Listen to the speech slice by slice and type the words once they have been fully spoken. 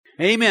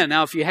Amen.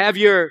 Now, if you have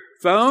your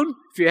phone,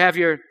 if you have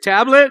your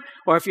tablet,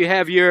 or if you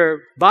have your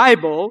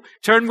Bible,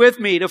 turn with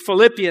me to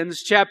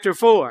Philippians chapter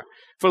 4.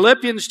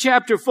 Philippians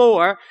chapter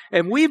 4,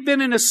 and we've been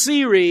in a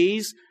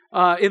series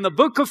in the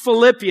book of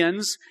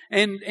Philippians,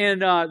 and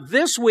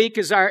this week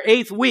is our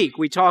 8th week.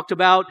 We talked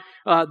about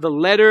the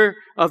letter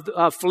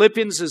of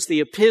Philippians is the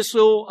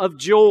epistle of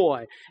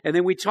joy. And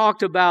then we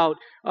talked about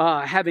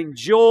having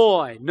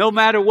joy no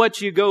matter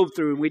what you go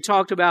through. And we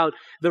talked about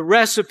the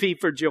recipe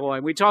for joy.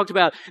 And we talked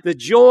about the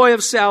joy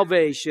of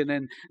salvation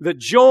and the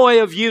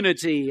joy of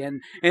unity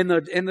and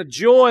the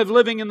joy of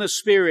living in the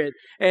Spirit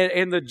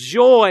and the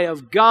joy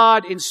of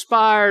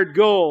God-inspired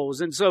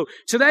goals. And so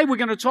today we're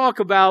going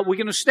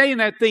to stay in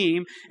that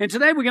theme. And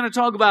today we're going to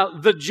talk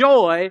about the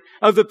joy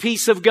of the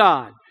peace of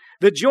God.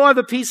 The joy of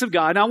the peace of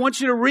God. And I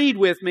want you to read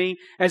with me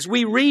as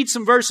we read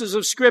some verses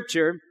of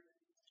Scripture.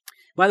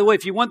 By the way,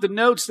 if you want the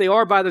notes, they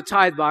are by the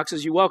tithe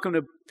boxes. You're welcome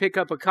to pick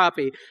up a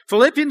copy.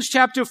 Philippians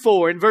chapter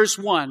 4 and verse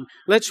 1.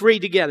 Let's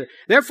read together.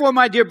 Therefore,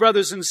 my dear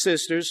brothers and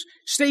sisters,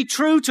 stay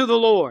true to the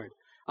Lord.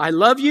 I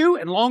love you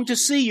and long to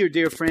see you,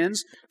 dear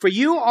friends, for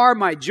you are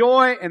my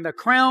joy and the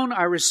crown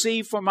I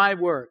receive for my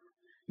work.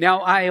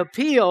 Now, I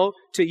appeal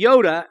to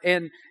Yoda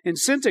and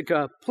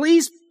Syntyche,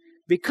 please,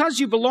 because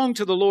you belong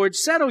to the Lord,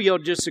 settle your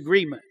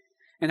disagreement.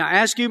 And I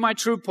ask you, my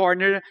true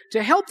partner,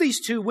 to help these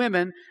two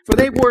women, for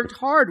they worked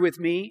hard with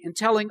me in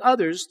telling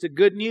others the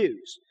good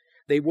news.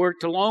 They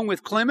worked along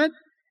with Clement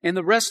and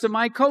the rest of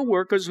my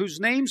co-workers whose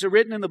names are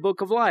written in the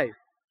book of life.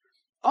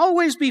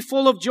 Always be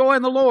full of joy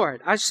in the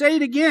Lord. I say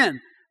it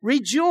again,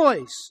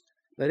 rejoice.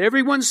 Let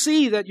everyone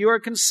see that you are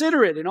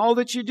considerate in all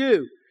that you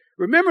do.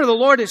 Remember, the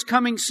Lord is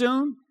coming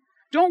soon.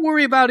 Don't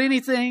worry about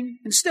anything.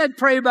 Instead,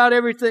 pray about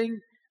everything.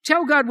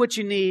 Tell God what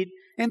you need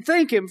and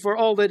thank Him for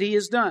all that He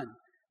has done.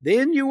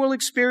 Then you will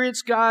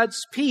experience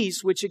God's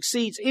peace, which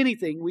exceeds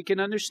anything we can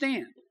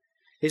understand.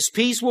 His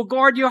peace will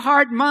guard your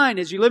heart and mind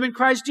as you live in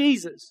Christ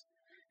Jesus.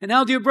 And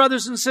now, dear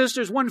brothers and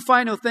sisters, one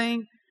final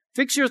thing.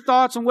 Fix your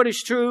thoughts on what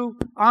is true,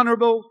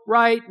 honorable,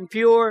 right, and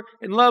pure,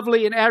 and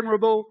lovely, and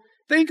admirable.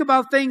 Think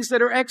about things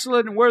that are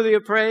excellent and worthy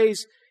of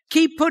praise.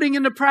 Keep putting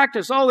into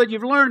practice all that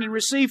you've learned and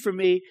received from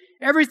me,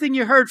 everything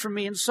you heard from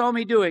me and saw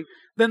me doing.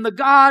 Then the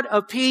God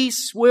of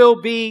peace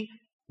will be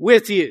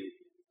with you.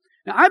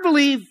 Now, I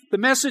believe the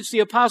message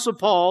the Apostle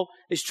Paul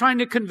is trying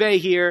to convey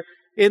here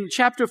in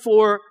chapter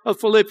 4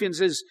 of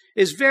Philippians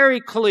is very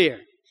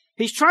clear.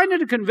 He's trying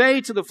to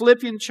convey to the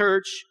Philippian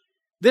church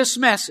this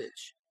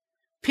message.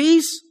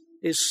 Peace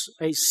is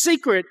a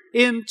secret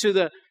into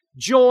the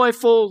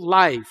joyful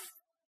life.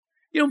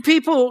 You know,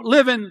 people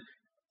living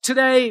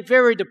today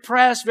very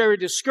depressed, very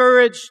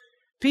discouraged.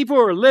 People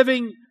are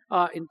living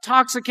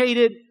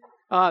intoxicated.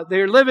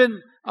 They're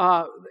living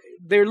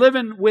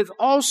with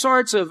all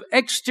sorts of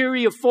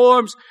exterior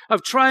forms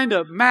of trying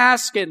to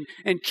mask and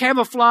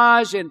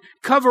camouflage and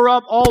cover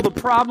up all the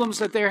problems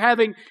that they're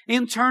having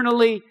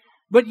internally.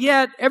 But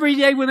yet, every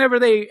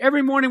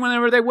morning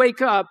whenever they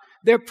wake up,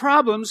 their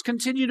problems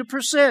continue to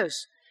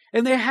persist.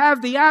 And they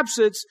have the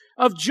absence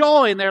of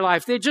joy in their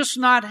life. They're just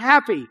not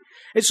happy.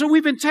 And so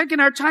we've been taking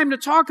our time to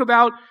talk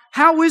about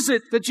how is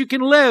it that you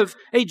can live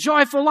a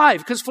joyful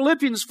life? Because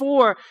Philippians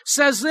 4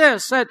 says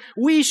this, that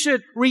we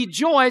should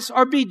rejoice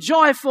or be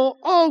joyful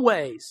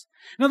always.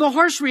 Now, the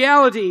harsh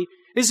reality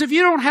is if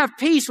you don't have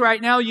peace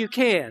right now, you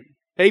can.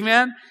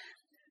 Amen?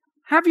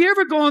 Have you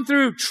ever gone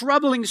through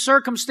troubling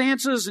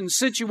circumstances and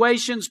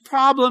situations,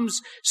 problems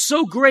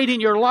so great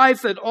in your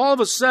life that all of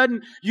a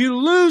sudden you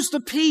lose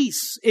the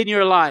peace in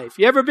your life?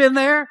 You ever been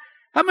there?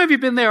 How many of you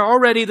have been there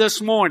already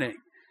this morning?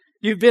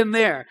 You've been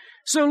there.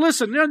 So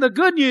listen, the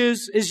good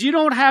news is you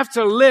don't have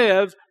to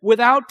live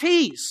without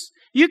peace.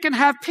 You can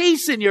have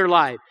peace in your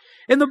life.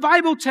 And the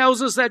Bible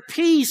tells us that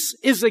peace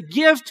is a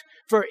gift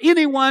for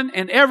anyone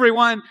and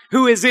everyone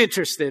who is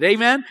interested.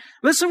 Amen?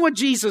 Listen what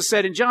Jesus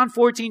said in John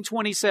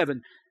 14:27.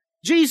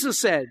 Jesus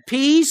said,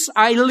 peace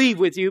I leave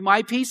with you,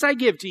 my peace I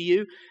give to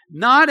you.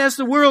 Not as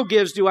the world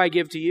gives do I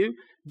give to you.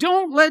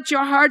 Don't let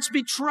your hearts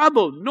be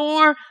troubled,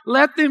 nor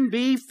let them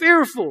be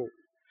fearful.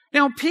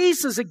 Now,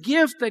 peace is a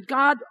gift that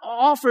God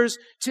offers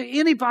to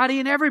anybody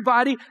and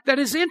everybody that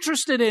is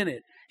interested in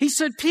it. He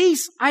said,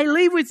 peace I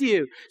leave with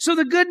you. So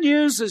the good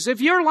news is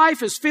if your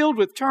life is filled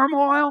with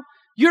turmoil,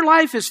 your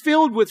life is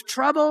filled with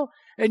trouble,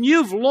 and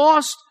you've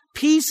lost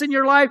peace in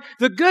your life,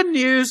 the good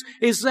news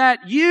is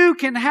that you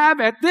can have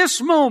at this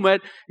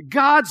moment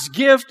God's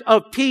gift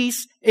of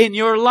peace in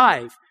your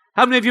life.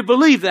 How many of you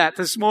believe that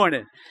this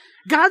morning?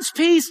 God's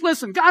peace,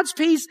 listen, God's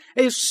peace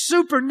is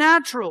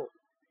supernatural.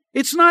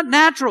 It's not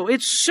natural.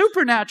 It's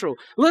supernatural.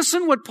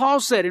 Listen what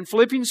Paul said in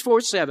Philippians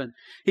 4:7.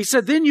 He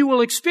said, then you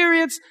will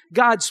experience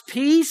God's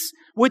peace,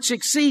 which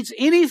exceeds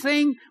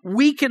anything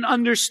we can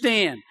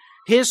understand.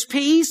 His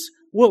peace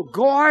will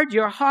guard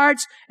your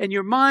hearts and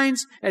your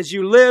minds as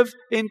you live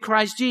in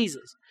Christ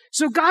Jesus.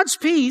 So God's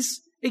peace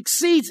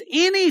exceeds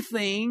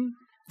anything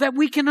that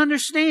we can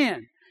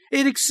understand.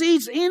 It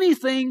exceeds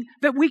anything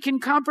that we can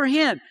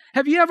comprehend.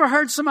 Have you ever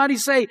heard somebody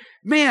say,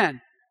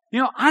 man,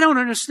 I don't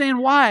understand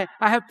why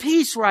I have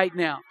peace right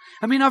now.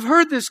 I mean, I've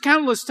heard this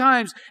countless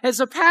times as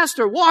a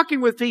pastor walking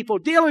with people,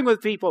 dealing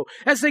with people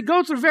as they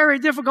go through very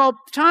difficult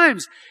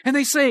times. And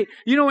they say,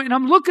 and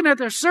I'm looking at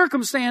their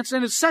circumstance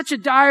and it's such a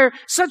dire,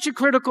 such a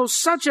critical,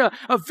 such a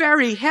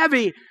very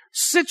heavy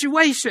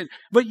situation.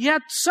 But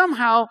yet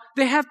somehow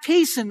they have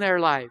peace in their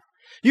life.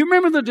 You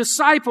remember the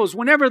disciples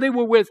whenever they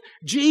were with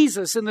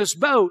Jesus in this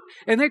boat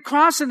and they're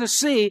crossing the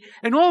sea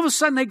and all of a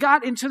sudden they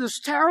got into this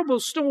terrible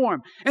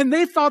storm and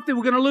they thought they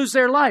were going to lose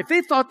their life.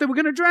 They thought they were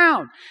going to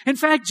drown. In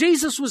fact,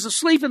 Jesus was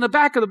asleep in the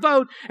back of the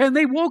boat and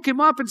they woke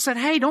him up and said,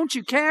 "Hey, don't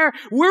you care?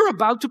 We're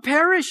about to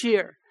perish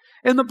here."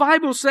 And the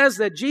Bible says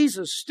that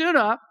Jesus stood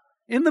up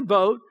in the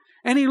boat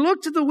and he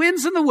looked at the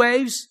winds and the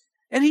waves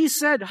and he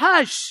said,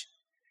 "Hush."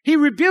 He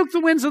rebuked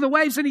the winds and the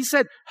waves and he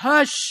said,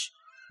 "Hush,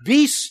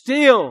 be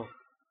still."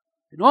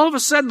 And all of a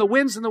sudden, the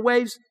winds and the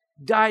waves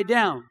die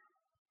down.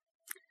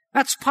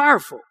 That's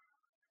powerful.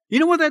 You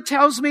know what that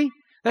tells me?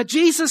 That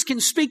Jesus can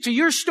speak to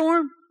your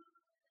storm.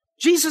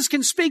 Jesus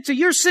can speak to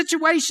your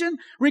situation,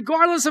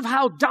 regardless of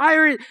how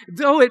dire,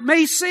 though it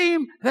may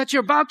seem that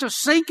you're about to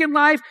sink in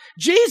life.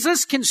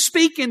 Jesus can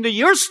speak into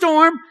your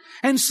storm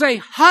and say,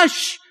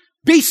 "Hush,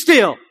 be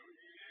still."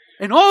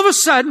 And all of a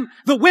sudden,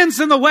 the winds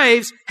and the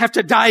waves have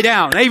to die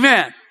down.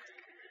 Amen.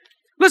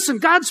 Listen,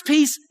 God's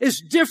peace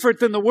is different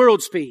than the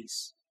world's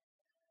peace.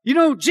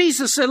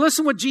 Jesus said,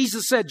 listen what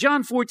Jesus said,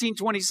 John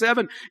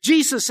 14:27.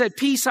 Jesus said,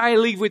 "Peace I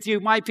leave with you,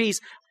 my peace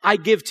I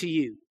give to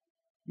you.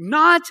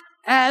 Not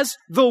as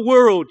the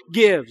world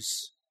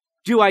gives,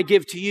 do I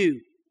give to you."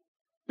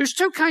 There's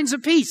two kinds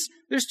of peace.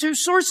 There's two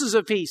sources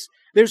of peace.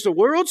 There's the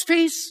world's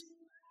peace,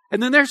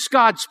 and then there's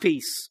God's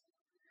peace.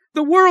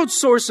 The world's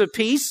source of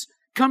peace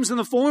comes in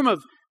the form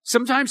of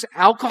sometimes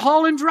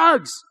alcohol and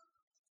drugs.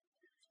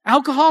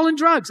 Alcohol and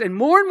drugs. And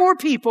more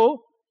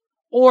people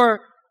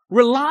are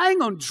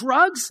relying on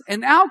drugs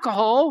and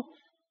alcohol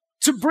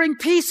to bring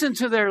peace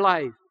into their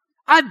life.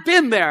 I've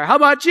been there. How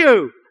about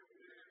you?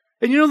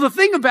 And the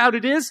thing about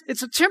it is,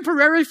 it's a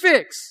temporary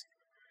fix.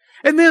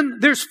 And then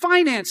there's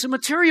finance and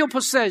material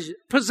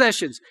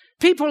possessions.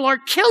 People are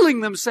killing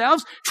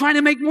themselves trying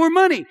to make more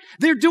money.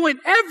 They're doing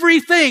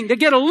everything to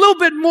get a little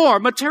bit more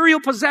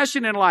material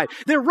possession in life.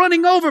 They're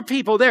running over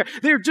people. They're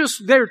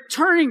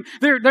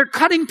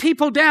cutting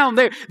people down.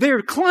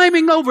 They're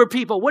climbing over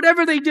people,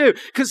 whatever they do,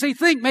 because they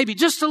think maybe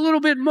just a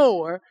little bit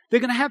more, they're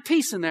going to have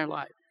peace in their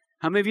life.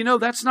 How many of you know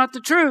that's not the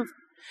truth?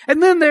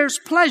 And then there's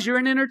pleasure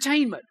and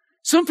entertainment.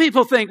 Some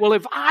people think, well,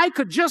 if I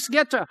could just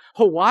get to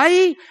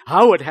Hawaii,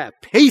 I would have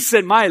peace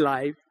in my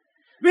life.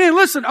 Man,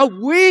 listen, a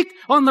week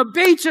on the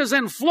beaches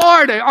in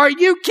Florida. Are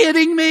you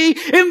kidding me?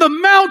 In the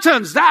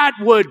mountains, that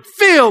would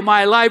fill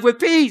my life with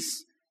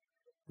peace.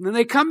 And then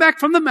they come back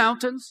from the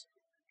mountains.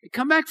 They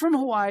come back from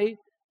Hawaii.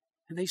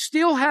 And they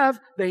still have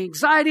the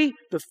anxiety,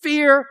 the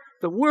fear,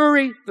 the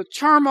worry, the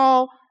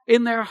turmoil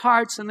in their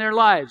hearts and their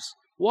lives.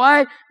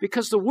 Why?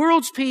 Because the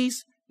world's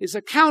peace is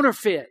a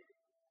counterfeit.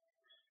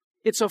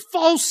 It's a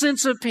false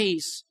sense of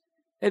peace.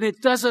 And it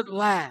doesn't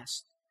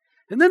last.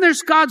 And then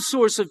there's God's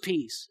source of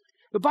peace.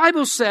 The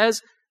Bible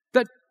says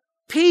that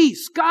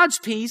peace, God's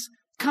peace,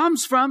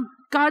 comes from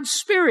God's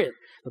Spirit.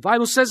 The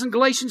Bible says in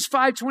Galatians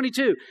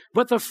 5:22,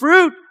 "But the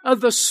fruit of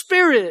the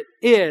Spirit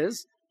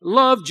is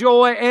love,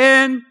 joy,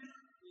 and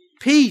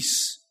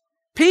peace."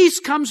 Peace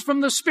comes from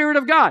the Spirit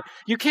of God.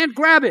 You can't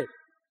grab it.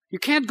 You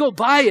can't go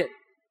buy it.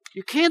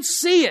 You can't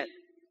see it.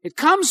 It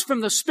comes from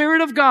the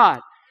Spirit of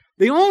God.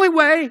 The only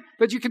way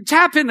that you can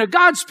tap into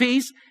God's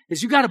peace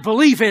is you got to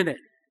believe in it.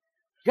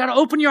 You got to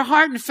open your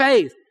heart in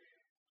faith.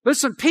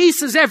 Listen,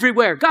 peace is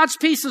everywhere. God's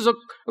peace is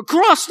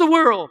across the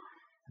world.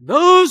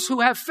 Those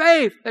who have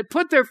faith, that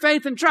put their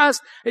faith and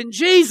trust in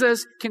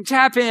Jesus, can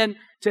tap in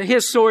to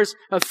His source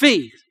of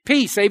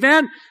peace.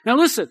 Amen? Now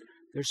listen,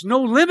 there's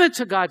no limit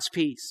to God's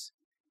peace.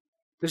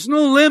 There's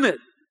no limit.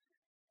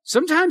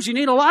 Sometimes you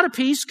need a lot of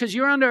peace because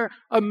you're under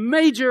a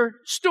major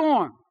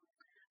storm.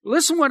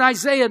 Listen what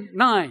Isaiah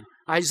 9.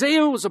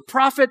 Isaiah was a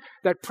prophet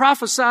that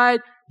prophesied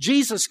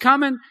Jesus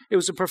coming. It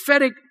was a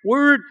prophetic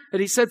word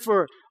that he said,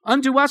 "For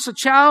unto us a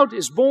child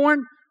is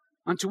born,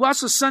 unto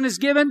us a son is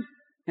given,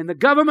 and the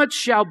government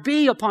shall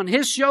be upon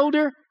his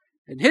shoulder,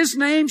 and his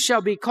name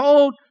shall be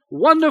called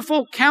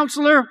Wonderful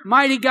Counselor,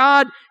 Mighty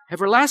God,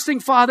 Everlasting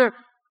Father,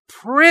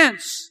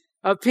 Prince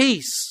of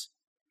Peace.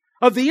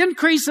 Of the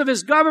increase of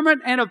his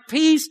government and of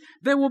peace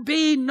there will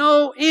be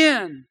no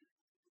end."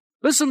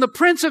 Listen, the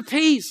Prince of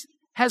Peace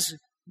has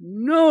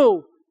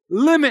no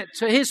limit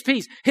to His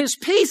peace. His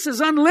peace is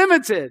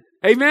unlimited.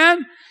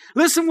 Amen?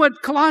 Listen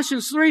what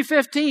Colossians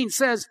 3:15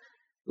 says.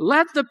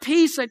 "Let the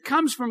peace that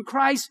comes from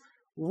Christ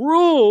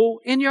rule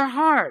in your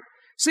heart."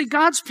 See,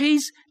 God's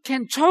peace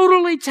can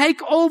totally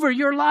take over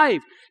your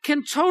life.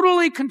 can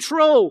totally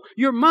control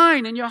your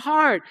mind and your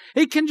heart.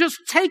 It can just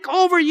take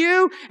over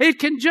you. It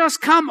can just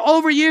come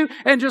over you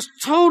and just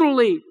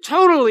totally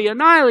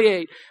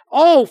annihilate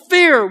all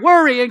fear,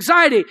 worry,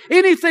 anxiety,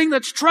 anything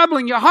that's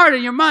troubling your heart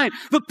and your mind.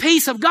 The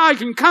peace of God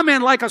can come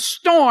in like a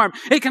storm.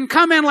 It can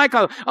come in like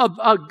a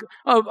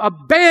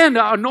band,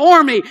 an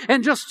army,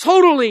 and just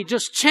totally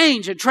just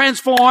change and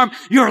transform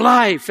your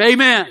life.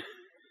 Amen.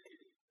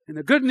 And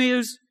the good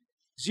news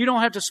is you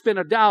don't have to spend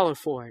 $1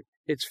 for it.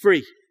 It's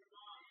free.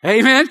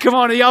 Amen. Come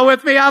on, are y'all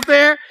with me out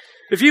there?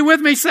 If you're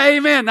with me, say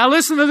amen. Now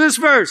listen to this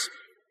verse.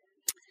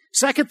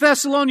 2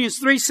 Thessalonians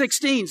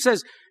 3:16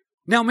 says,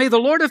 now may the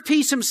Lord of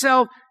peace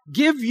himself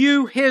give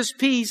you his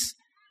peace,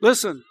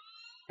 listen,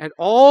 at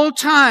all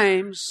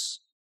times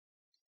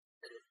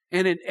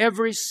and in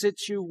every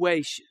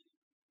situation.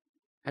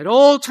 At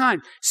all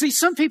times. See,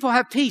 some people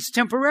have peace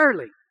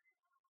temporarily.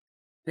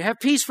 They have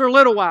peace for a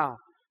little while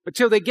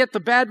until they get the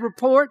bad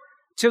report,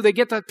 until they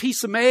get that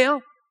piece of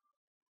mail,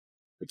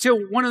 until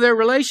one of their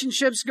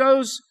relationships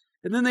goes,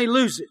 and then they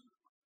lose it.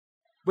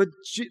 But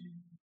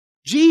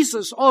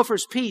Jesus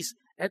offers peace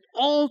at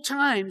all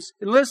times,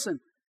 and listen,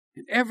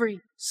 in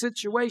every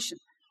situation.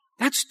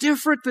 That's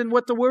different than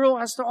what the world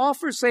has to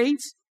offer,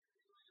 saints.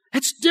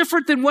 It's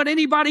different than what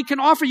anybody can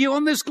offer you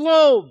on this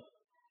globe.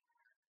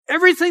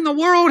 Everything the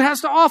world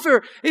has to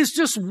offer is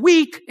just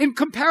weak in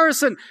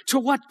comparison to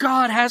what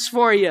God has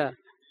for you.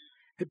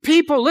 And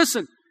people,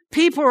 listen,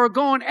 people are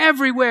going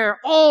everywhere.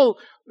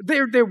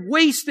 They're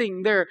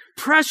wasting their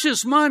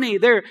precious money.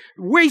 They're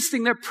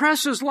wasting their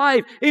precious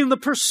life in the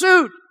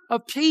pursuit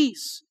of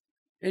peace.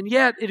 And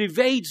yet it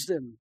evades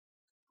them.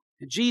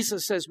 And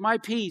Jesus says, my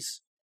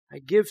peace I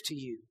give to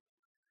you.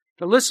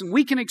 Now listen,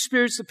 we can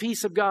experience the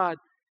peace of God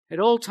at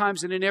all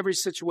times and in every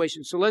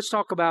situation. So let's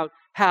talk about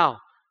how.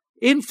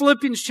 In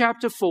Philippians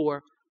chapter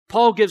 4,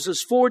 Paul gives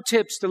us 4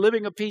 tips to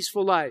living a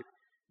peaceful life.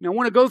 Now I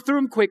want to go through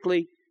them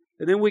quickly,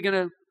 and then we're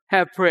going to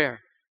have prayer.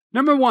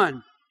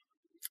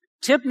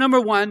 Tip number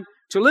 1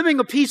 to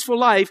living a peaceful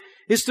life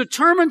is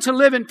determined to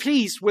live in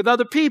peace with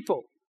other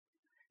people.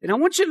 And I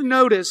want you to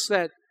notice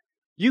that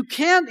you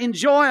can't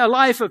enjoy a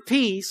life of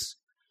peace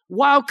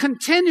while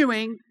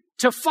continuing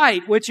to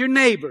fight with your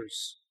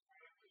neighbors.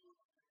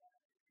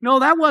 No,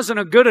 that wasn't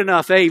a good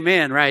enough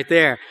amen right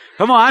there.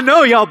 Come on, I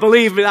know y'all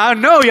believe it. I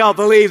know y'all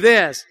believe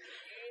this.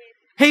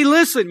 Hey,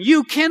 listen,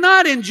 you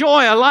cannot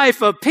enjoy a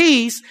life of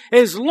peace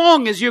as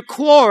long as you're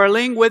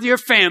quarreling with your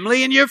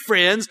family and your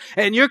friends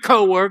and your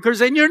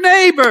coworkers and your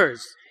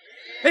neighbors.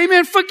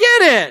 Amen.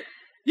 Forget it.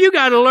 You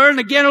got to learn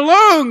to get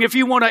along if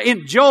you want to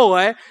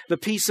enjoy the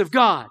peace of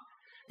God.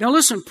 Now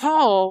listen,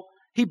 Paul,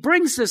 he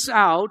brings this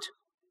out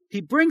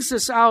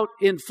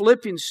in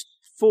Philippians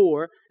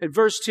 4 and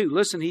verse 2.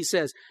 Listen, he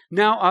says,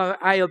 now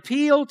I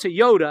appeal to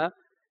Yoda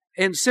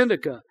and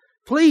Syntyche,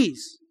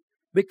 please,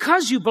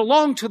 because you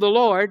belong to the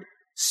Lord,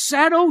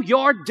 settle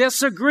your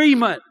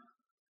disagreement.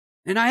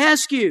 And I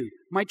ask you,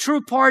 my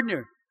true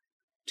partner,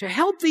 to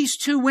help these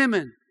 2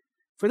 women,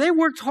 for they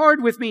worked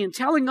hard with me in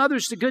telling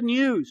others the good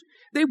news.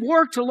 They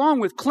worked along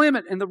with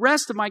Clement and the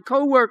rest of my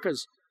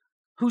co-workers,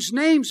 whose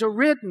names are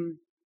written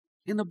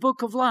in the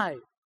book of life.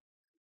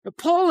 Now,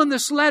 Paul in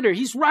this letter,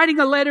 he's writing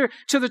a letter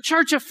to the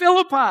church of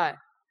Philippi.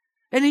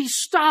 And he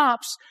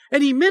stops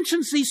and he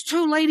mentions these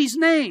 2 ladies'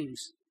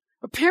 names.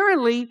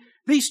 Apparently,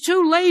 these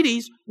 2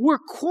 ladies were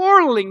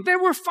quarreling. They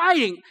were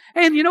fighting.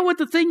 And you know what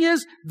the thing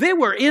is? They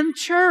were in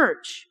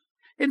church.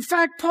 In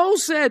fact, Paul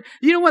said,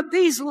 you know what?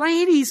 These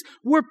ladies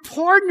were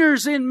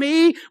partners in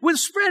me with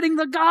spreading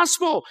the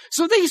gospel.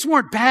 So these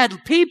weren't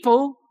bad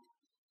people.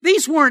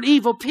 These weren't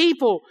evil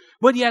people.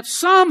 But yet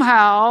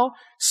somehow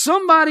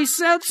somebody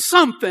said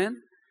something.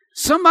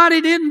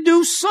 Somebody didn't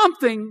do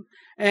something.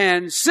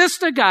 And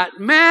sister got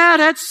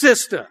mad at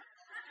sister.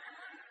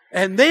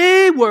 And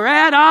they were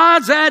at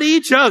odds at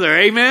each other.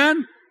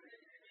 Amen.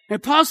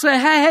 And Paul said,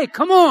 hey,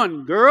 come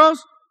on,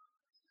 girls.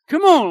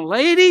 Come on,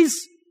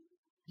 ladies.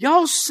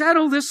 Y'all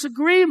settle this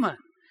agreement.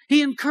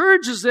 He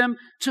encourages them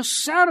to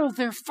settle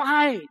their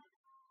fight.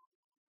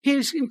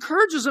 He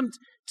encourages them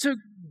to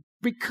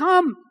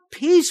become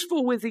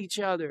peaceful with each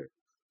other.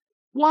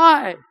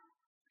 Why?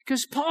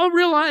 Because Paul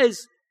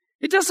realized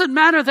it doesn't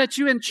matter that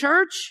you're in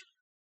church.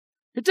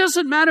 It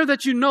doesn't matter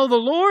that you know the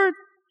Lord.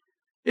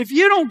 If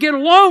you don't get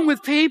along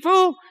with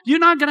people, you're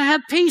not going to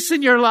have peace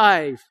in your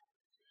life.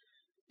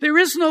 There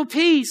is no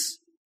peace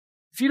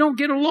if you don't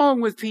get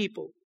along with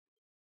people.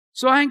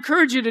 So I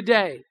encourage you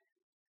today,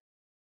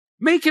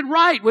 make it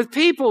right with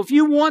people if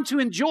you want to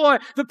enjoy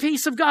the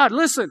peace of God.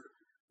 Listen,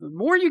 the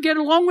more you get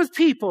along with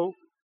people,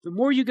 the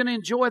more you're going to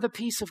enjoy the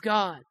peace of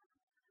God.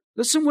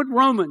 Listen what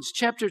Romans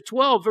chapter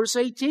 12, verse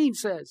 18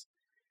 says.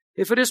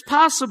 If it is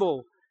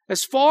possible,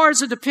 as far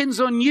as it depends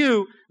on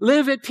you,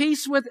 live at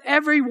peace with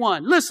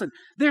everyone. Listen,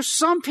 there's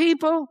some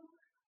people,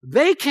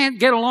 they can't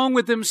get along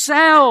with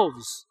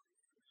themselves,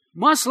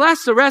 much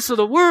less the rest of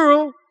the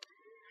world.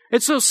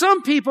 And so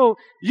some people,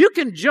 you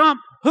can jump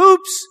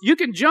hoops, you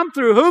can jump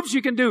through hoops,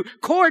 you can do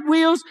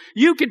cartwheels,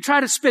 you can try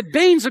to spit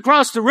beans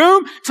across the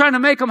room, trying to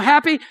make them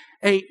happy.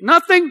 Ain't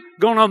nothing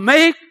gonna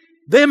make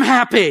them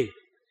happy.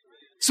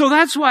 So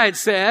that's why it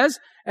says,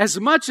 as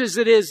much as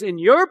it is in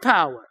your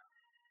power,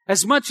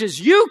 as much as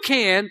you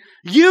can,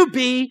 you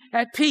be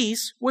at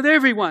peace with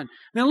everyone.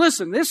 Now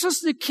listen, this is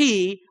the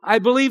key, I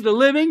believe, to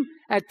living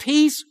at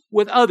peace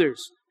with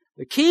others.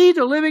 The key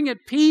to living at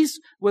peace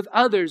with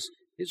others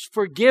is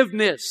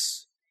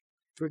forgiveness.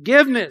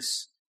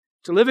 Forgiveness.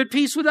 To live at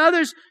peace with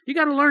others, you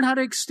got to learn how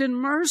to extend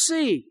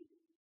mercy.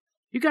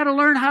 You got to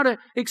learn how to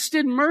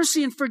extend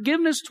mercy and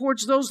forgiveness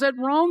towards those that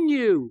wrong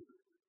you.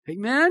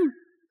 Amen?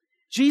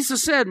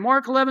 Jesus said,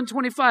 Mark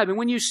 11:25, and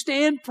when you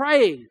stand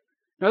praying,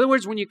 in other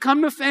words, when you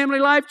come to Family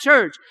Life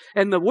Church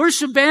and the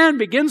worship band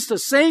begins to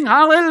sing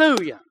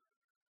hallelujah,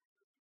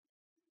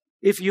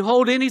 if you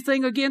hold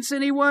anything against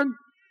anyone,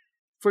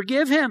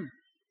 forgive him,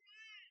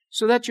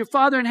 so that your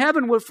Father in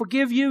heaven will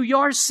forgive you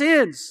your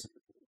sins.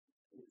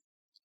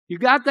 You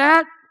got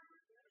that?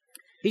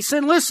 He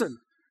said, listen,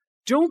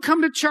 don't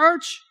come to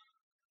church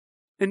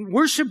and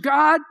worship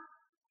God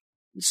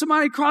and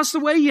somebody across the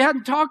way you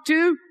hadn't talked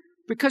to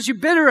because you're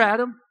bitter at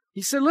them.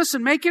 He said,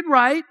 listen, make it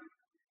right,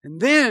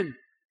 and then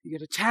you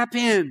got to tap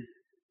in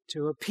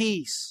to a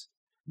peace.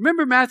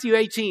 Remember Matthew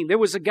 18, there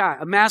was a guy,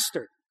 a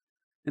master,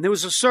 and there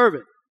was a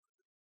servant.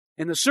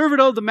 And the servant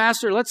owed the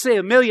master, let's say,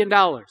 $1 million.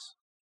 And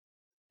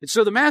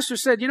so the master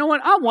said, you know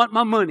what, I want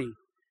my money.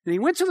 And he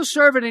went to the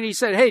servant and he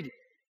said, hey,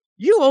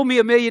 you owe me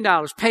 $1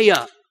 million, pay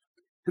up.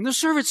 And the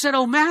servant said,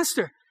 oh,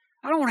 master,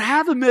 I don't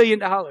have $1 million.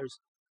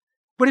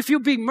 But if you'll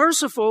be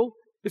merciful,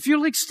 if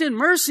you'll extend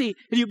mercy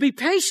and you'll be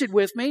patient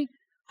with me,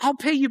 I'll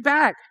pay you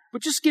back.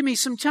 But just give me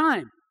some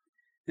time.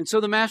 And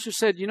so the master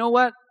said, you know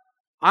what?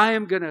 I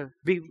am going to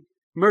be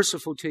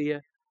merciful to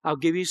you. I'll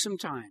give you some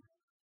time.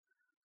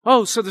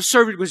 Oh, so the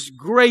servant was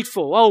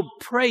grateful. Oh,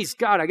 praise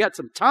God, I got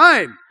some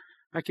time.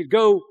 I could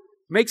go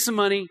make some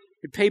money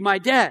and pay my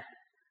debt.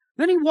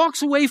 Then he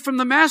walks away from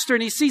the master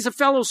and he sees a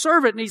fellow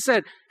servant and he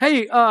said,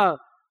 hey,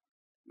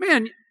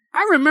 man,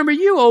 I remember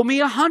you owe me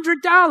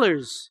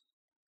 $100.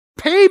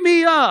 Pay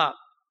me up.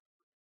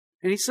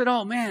 And he said,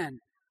 oh man,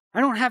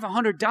 I don't have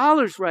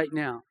 $100 right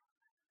now.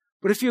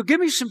 But if you'll give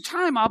me some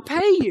time, I'll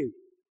pay you.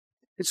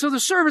 And so the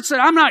servant said,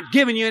 I'm not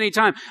giving you any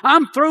time.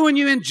 I'm throwing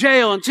you in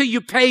jail until you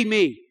pay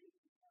me.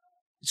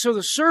 And so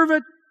the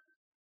servant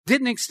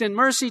didn't extend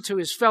mercy to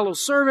his fellow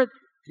servant,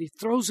 and he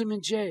throws him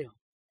in jail.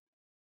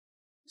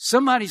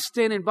 Somebody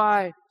standing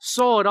by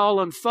saw it all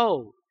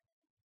unfold.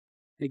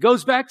 He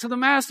goes back to the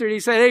master and he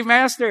said, hey,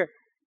 master,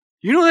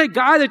 you know that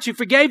guy that you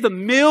forgave the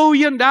 $1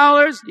 million?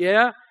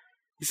 Yeah.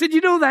 He said,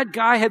 you know that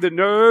guy had the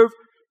nerve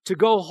to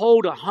go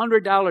hold a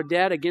 $100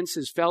 debt against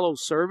his fellow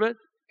servant?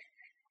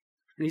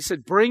 And he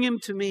said, bring him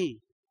to me.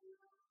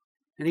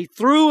 And he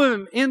threw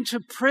him into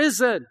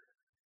prison.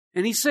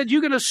 And he said,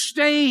 you're going to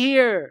stay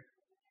here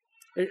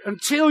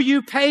until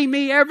you pay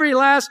me every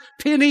last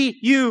penny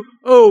you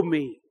owe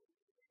me.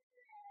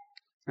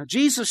 Now,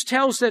 Jesus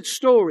tells that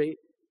story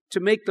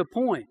to make the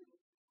point.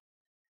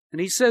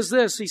 And he says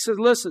this, he says,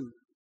 listen,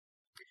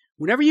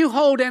 whenever you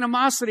hold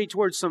animosity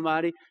towards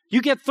somebody,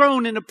 you get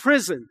thrown into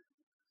prison.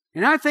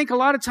 And I think a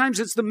lot of times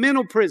it's the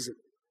mental prison.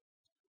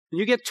 And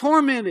you get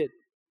tormented.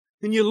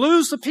 And you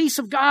lose the peace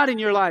of God in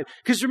your life.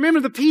 Because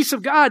remember, the peace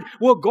of God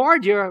will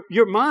guard your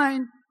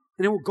mind.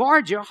 And it will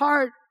guard your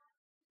heart.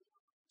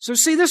 So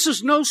see, this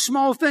is no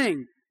small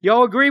thing.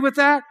 Y'all agree with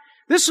that?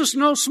 This is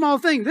no small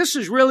thing. This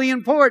is really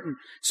important.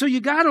 So you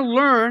got to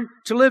learn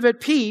to live at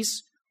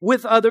peace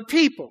with other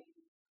people.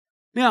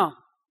 Now,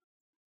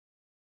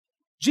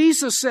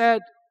 Jesus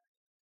said,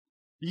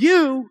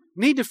 you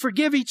need to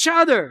forgive each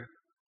other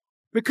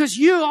because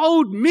you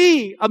owed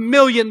me $1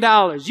 million.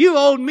 You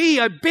owed me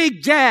a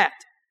big debt.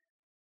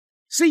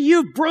 See,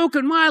 you've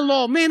broken my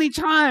law many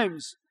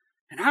times,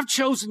 and I've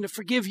chosen to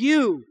forgive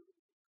you.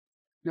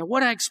 Now,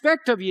 what I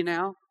expect of you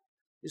now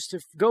is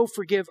to go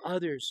forgive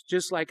others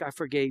just like I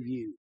forgave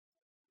you.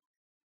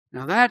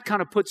 Now, that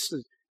kind of puts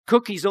the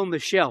cookies on the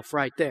shelf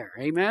right there.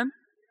 Amen?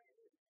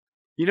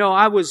 You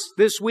know,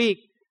 this week,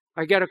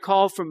 I got a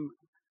call from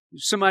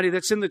somebody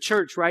that's in the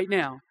church right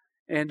now,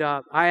 and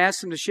I asked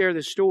them to share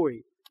this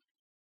story.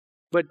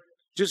 But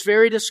just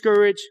very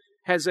discouraged,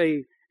 has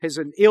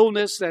an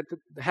illness that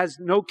has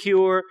no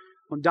cure,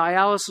 on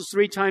dialysis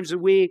 3 times a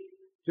week,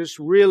 just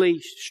really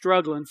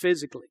struggling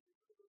physically.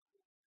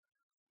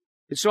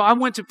 And so I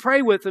went to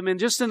pray with them, and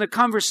just in the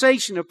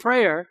conversation of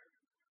prayer,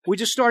 we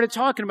just started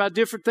talking about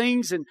different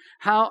things and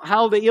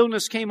how the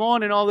illness came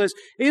on and all this.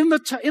 In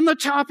the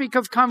topic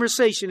of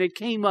conversation, it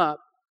came up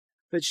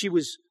that she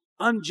was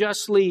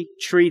unjustly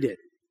treated.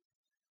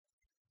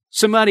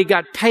 Somebody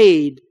got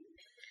paid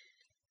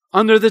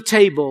under the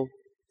table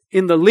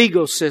in the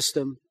legal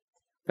system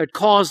that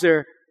caused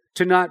her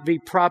to not be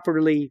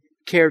properly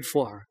cared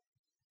for.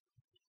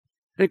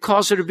 And it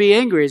caused her to be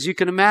angry, as you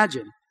can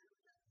imagine.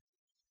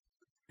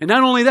 And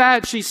not only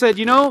that, she said,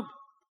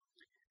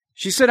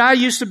 I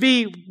used to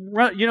be,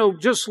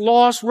 just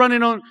lost,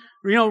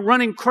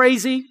 running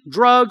crazy,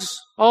 drugs,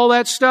 all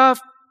that stuff.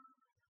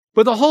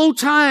 But the whole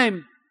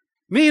time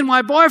me and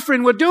my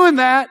boyfriend were doing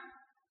that,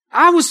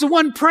 I was the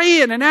one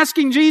praying and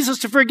asking Jesus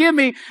to forgive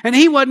me, and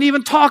he wasn't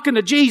even talking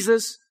to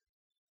Jesus.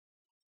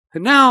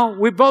 And now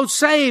we're both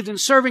saved and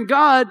serving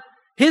God.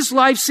 His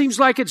life seems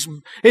like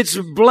it's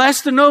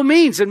blessed to no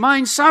means, and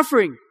mine's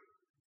suffering.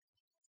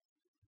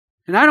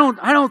 And I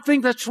don't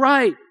think that's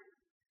right.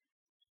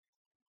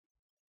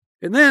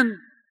 And then he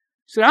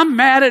said, I'm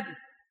mad at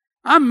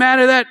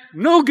that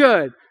no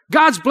good.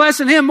 God's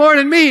blessing him more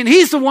than me, and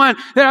he's the one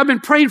that I've been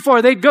praying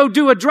for. They'd go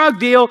do a drug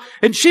deal,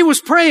 and she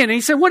was praying. And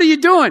he said, what are you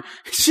doing?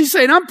 She's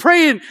saying, I'm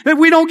praying that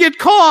we don't get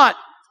caught.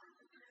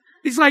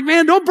 He's like,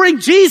 man, don't bring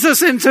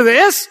Jesus into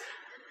this.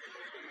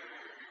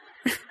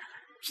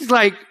 She's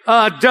like,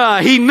 duh,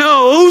 he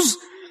knows.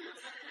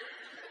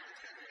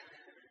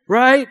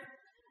 Right?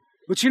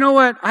 But you know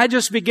what? I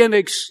just began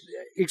to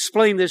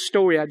explain this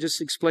story I just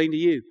explained to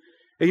you.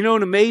 And you know,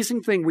 an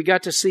amazing thing we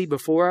got to see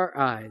before our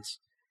eyes.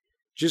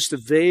 Just a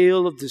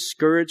veil of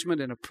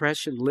discouragement and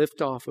oppression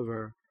lift off of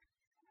her,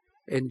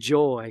 and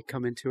joy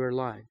come into her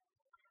life.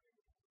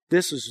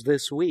 This was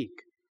this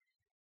week.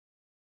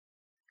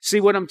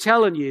 See, what I'm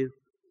telling you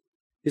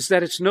is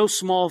that it's no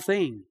small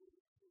thing.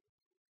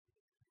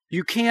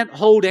 You can't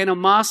hold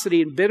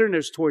animosity and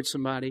bitterness towards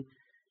somebody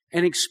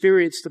and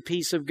experience the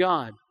peace of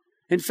God.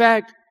 In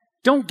fact,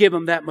 don't give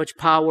them that much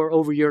power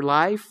over your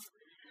life.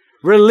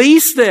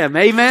 Release them.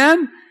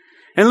 Amen?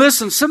 And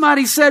listen,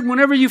 somebody said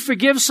whenever you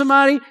forgive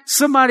somebody,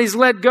 somebody's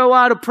let go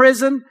out of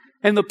prison,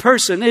 and the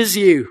person is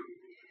you.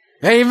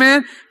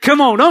 Amen?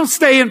 Come on, don't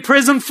stay in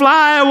prison.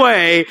 Fly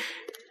away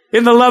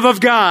in the love of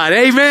God.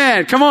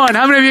 Amen. Come on,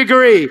 how many of you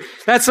agree?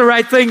 That's the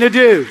right thing to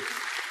do.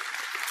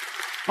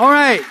 All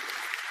right.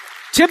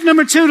 Tip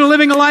number 2 to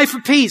living a life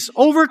of peace.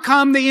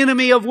 Overcome the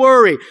enemy of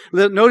worry.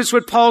 Notice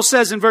what Paul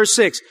says in verse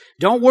 6.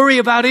 Don't worry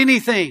about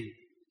anything.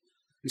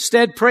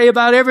 Instead, pray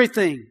about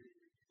everything.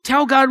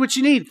 Tell God what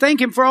you need.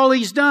 Thank Him for all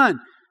He's done.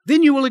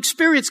 Then you will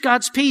experience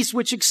God's peace,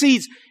 which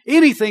exceeds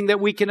anything that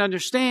we can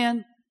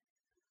understand.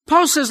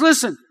 Paul says,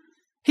 listen,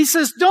 he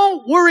says,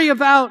 don't worry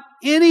about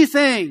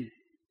anything.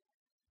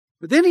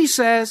 But then he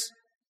says,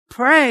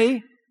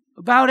 pray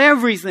about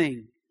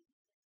everything.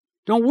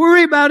 Don't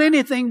worry about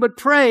anything, but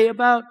pray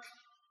about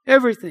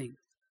everything.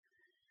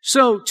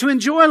 So to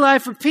enjoy a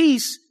life of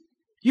peace,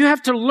 you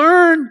have to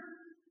learn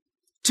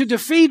to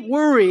defeat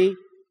worry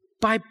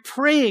by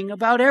praying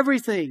about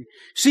everything.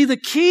 See, the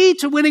key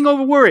to winning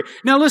over worry.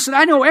 Now listen,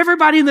 I know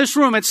everybody in this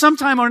room at some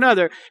time or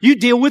another, you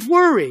deal with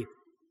worry.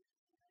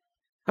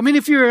 I mean,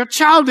 if you're a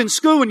child in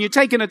school and you're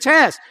taking a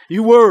test,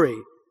 you worry.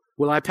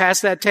 Will I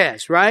pass that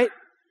test, right?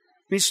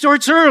 I mean, it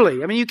starts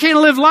early. I mean, you can't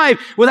live life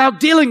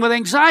without dealing with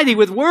anxiety,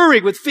 with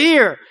worry, with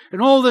fear,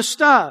 and all this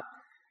stuff.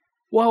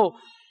 Well,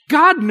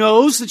 God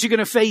knows that you're going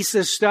to face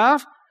this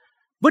stuff.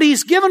 But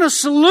He's given a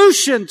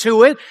solution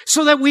to it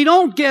so that we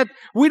don't get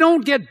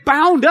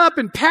bound up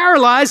and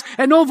paralyzed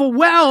and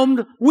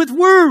overwhelmed with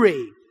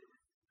worry.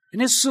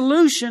 And His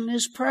solution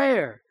is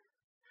prayer.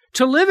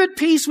 To live at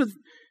peace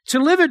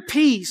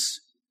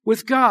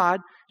with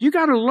God, you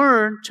got to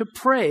learn to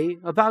pray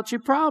about your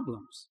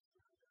problems.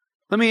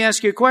 Let me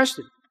ask you a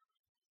question.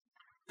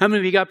 How many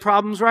of you got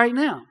problems right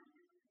now?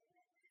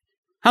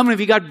 How many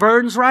of you got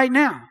burdens right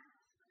now?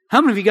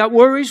 How many of you got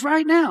worries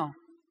right now?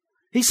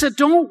 He said,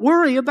 don't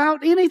worry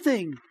about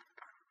anything.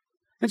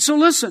 And so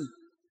listen,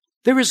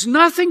 there is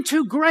nothing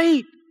too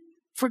great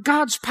for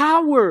God's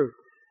power.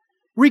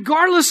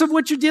 Regardless of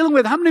what you're dealing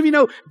with. How many of you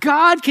know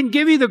God can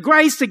give you the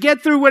grace to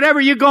get through whatever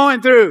you're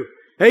going through?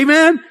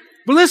 Amen?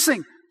 But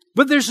listen,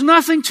 but there's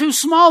nothing too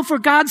small for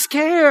God's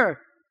care.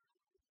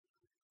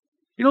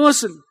 You know,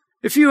 listen,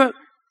 if you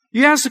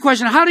ask the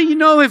question, how do you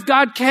know if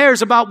God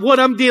cares about what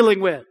I'm dealing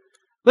with?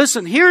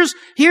 Listen, here's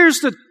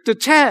the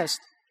test.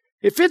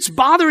 If it's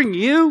bothering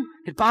you,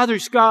 it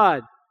bothers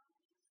God.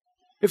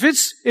 If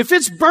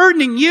it's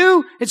burdening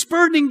you, it's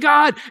burdening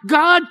God.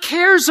 God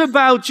cares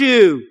about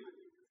you.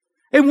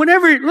 And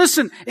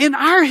listen, in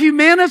our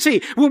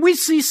humanity, when we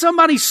see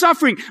somebody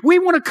suffering, we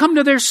want to come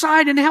to their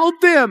side and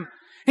help them.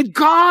 And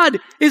God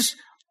is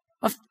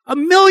a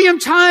million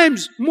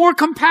times more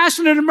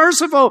compassionate and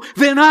merciful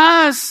than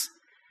us.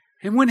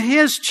 And when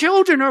His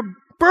children are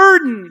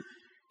burdened,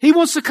 He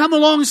wants to come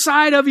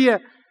alongside of you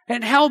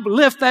and help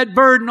lift that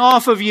burden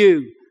off of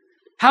you.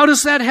 How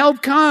does that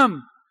help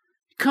come?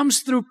 It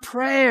comes through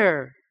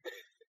prayer.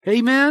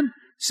 Amen?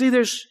 See,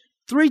 there's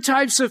 3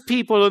 types of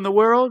people in the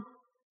world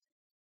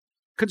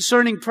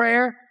concerning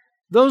prayer.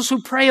 Those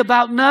who pray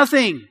about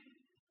nothing.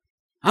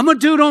 I'm going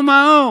to do it on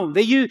my own.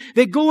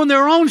 They go in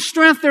their own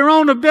strength, their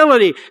own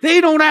ability.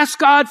 They don't ask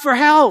God for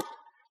help.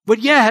 But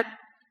yet,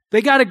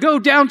 they got to go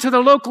down to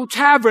the local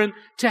tavern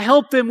to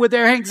help them with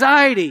their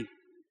anxiety.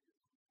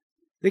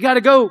 They got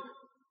to go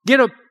get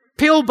a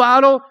pill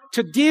bottle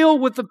to deal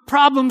with the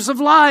problems of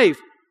life.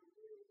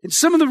 And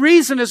some of the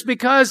reason is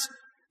because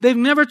they've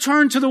never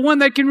turned to the one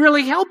that can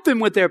really help them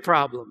with their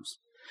problems.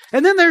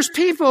 And then there's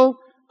people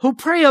who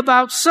pray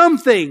about some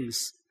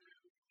things,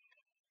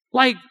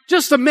 like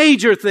just the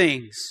major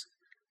things.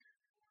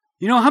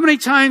 You know, how many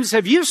times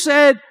have you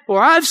said,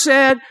 or I've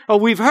said, or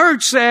we've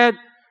heard said,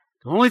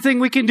 the only thing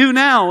we can do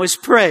now is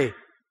pray.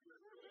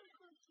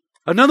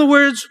 In other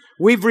words,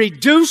 We've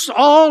reduced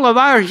all of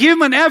our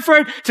human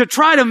effort to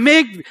try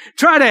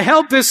to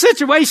help this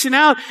situation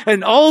out,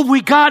 and all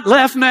we got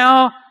left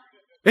now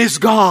is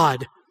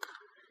God.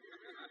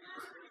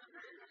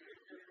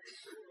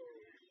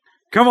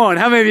 Come on,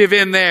 how many of you have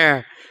been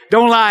there?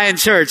 Don't lie in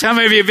church. How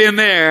many of you have been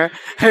there?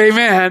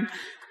 Amen.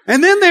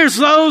 And then there's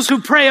those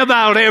who pray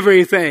about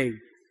everything.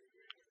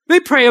 They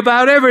pray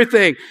about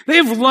everything.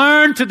 They've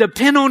learned to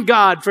depend on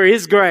God for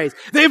His grace.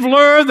 They've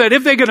learned that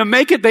if they're going to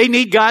make it, they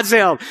need God's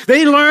help.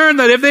 They learn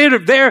that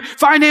if their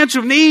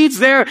financial needs,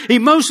 their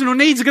emotional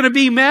needs are going to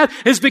be met,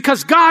 it's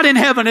because God in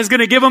heaven is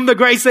going to give them the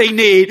grace they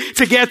need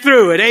to get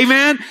through it.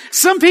 Amen?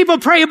 Some people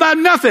pray about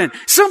nothing.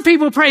 Some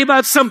people pray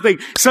about something.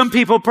 Some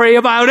people pray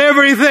about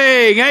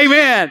everything.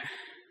 Amen?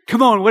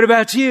 Come on, what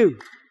about you?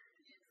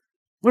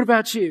 What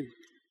about you?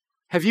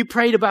 Have you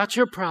prayed about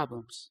your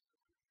problems?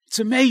 It's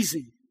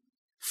amazing.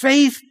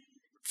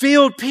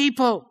 Faith-filled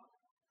people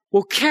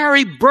will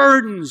carry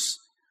burdens,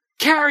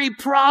 carry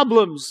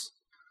problems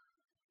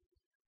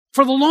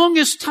for the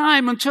longest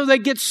time until they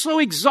get so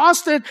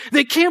exhausted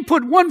they can't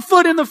put one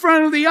foot in the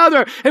front of the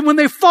other. And when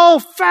they fall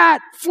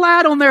flat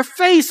on their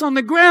face on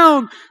the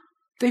ground,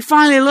 they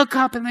finally look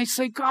up and they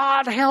say,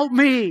 God, help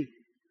me.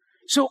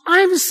 So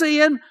I'm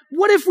saying,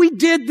 what if we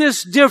did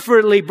this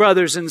differently,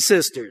 brothers and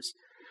sisters?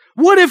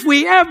 What if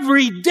we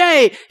every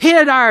day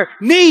hit our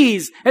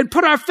knees and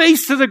put our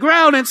face to the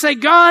ground and say,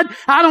 God,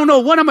 I don't know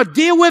what I'm going to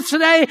deal with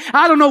today.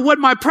 I don't know what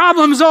my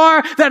problems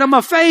are that I'm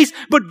going to face,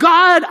 but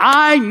God,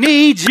 I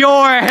need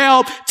your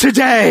help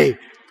today.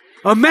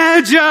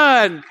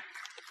 Imagine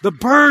the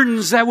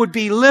burdens that would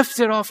be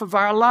lifted off of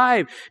our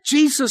life.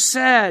 Jesus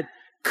said,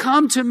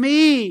 come to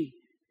me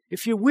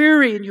if you're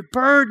weary and you're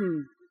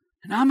burdened,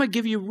 and I'm going to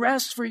give you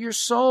rest for your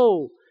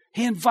soul.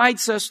 He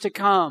invites us to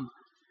come.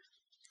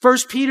 1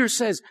 Peter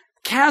says,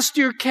 cast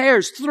your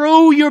cares,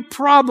 throw your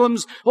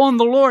problems on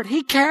the Lord.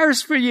 He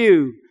cares for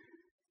you.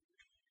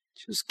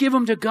 Just give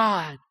them to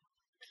God,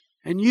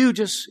 and you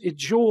just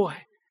enjoy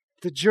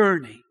the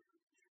journey.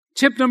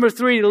 Tip number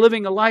 3 to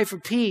living a life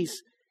of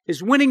peace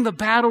is winning the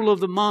battle of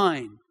the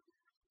mind.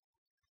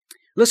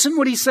 Listen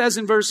what he says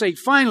in verse 8.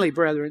 Finally,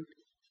 brethren,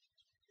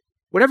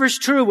 whatever is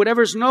true,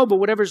 whatever is noble,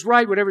 whatever is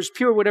right, whatever is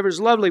pure, whatever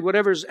is lovely,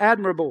 whatever is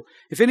admirable,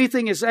 if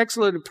anything is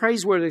excellent and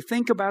praiseworthy,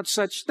 think about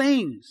such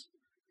things.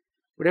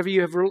 Whatever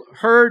you have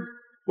heard,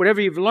 whatever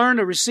you've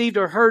learned or received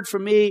or heard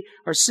from me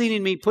or seen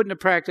in me, put into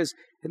practice,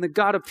 and the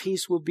God of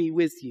peace will be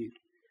with you.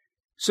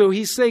 So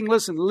he's saying,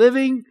 listen,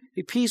 living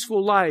a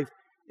peaceful life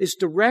is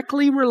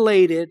directly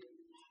related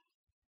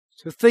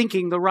to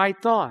thinking the right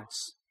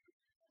thoughts.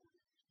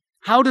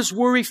 How does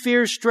worry,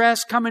 fear,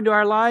 stress come into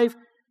our life?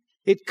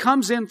 It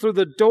comes in through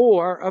the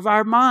door of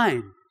our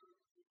mind.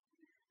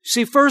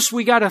 See, first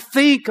we got to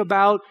think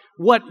about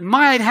what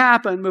might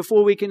happen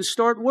before we can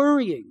start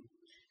worrying.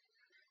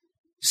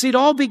 See, it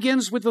all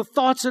begins with the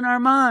thoughts in our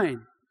mind.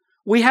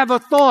 We have a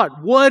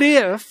thought. What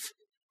if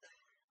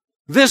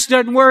this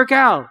doesn't work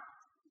out?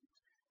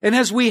 And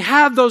as we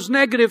have those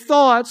negative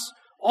thoughts,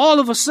 all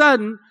of a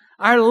sudden,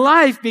 our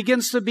life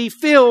begins to be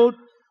filled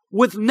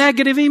with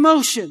negative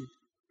emotion.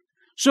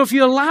 So if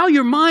you allow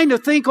your mind to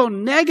think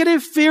on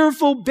negative,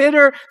 fearful,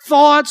 bitter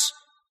thoughts,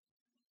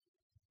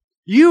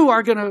 you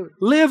are going to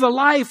live a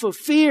life of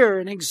fear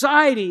and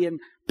anxiety and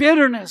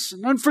bitterness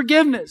and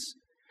unforgiveness.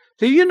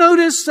 Do you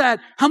notice that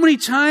how many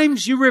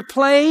times you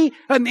replay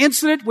an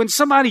incident when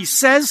somebody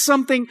says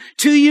something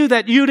to you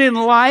that you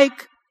didn't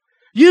like?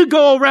 You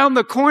go around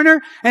the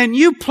corner and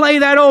you play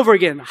that over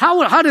again.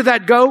 How did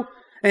that go?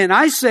 And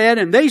I said,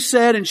 and they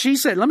said, and she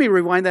said, let me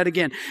rewind that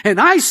again.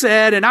 And I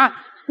said, and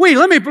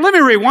let me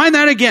rewind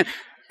that again.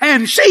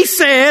 And she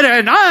said,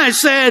 and I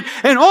said,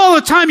 and all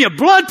the time your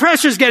blood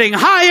pressure's getting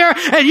higher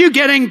and you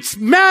getting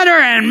madder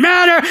and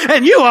madder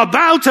and you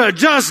about to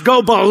just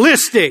go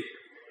ballistic.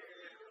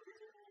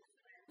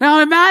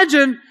 Now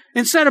imagine,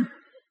 instead of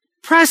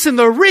pressing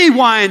the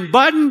rewind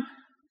button,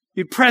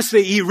 you press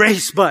the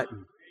erase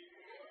button.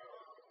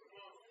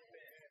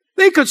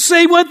 They could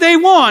say what they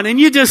want and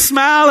you just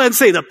smile and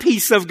say, the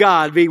peace of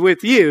God be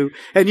with you,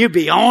 and you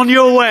be on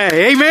your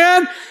way.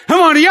 Amen? Come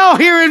on, are y'all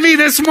hearing me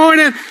this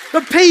morning? The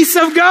peace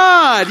of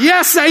God.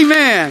 Yes,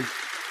 amen.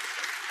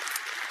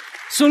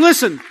 So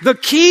listen, the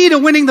key to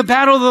winning the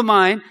battle of the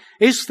mind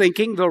is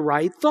thinking the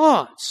right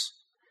thoughts.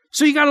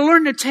 So you got to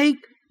learn to take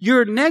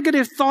your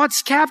negative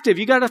thoughts captive.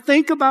 You got to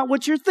think about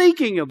what you're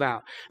thinking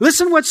about.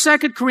 Listen what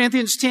 2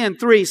 Corinthians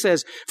 10:3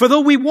 says. For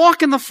though we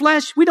walk in the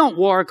flesh, we don't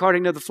war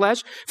according to the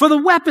flesh. For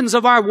the weapons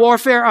of our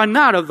warfare are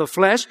not of the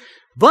flesh,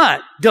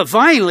 but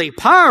divinely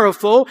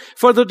powerful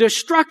for the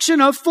destruction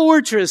of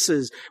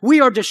fortresses.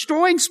 We are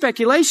destroying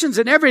speculations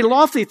and every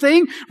lofty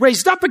thing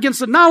raised up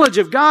against the knowledge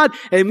of God,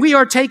 and we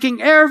are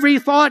taking every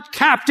thought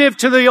captive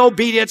to the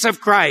obedience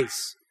of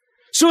Christ.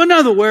 So in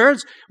other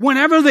words,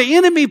 whenever the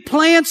enemy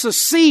plants a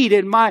seed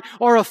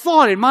or a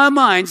thought in my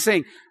mind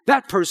saying,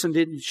 that person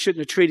shouldn't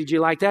have treated you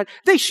like that.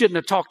 They shouldn't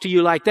have talked to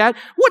you like that.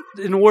 What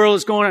in the world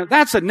is going on?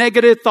 That's a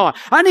negative thought.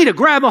 I need to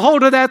grab a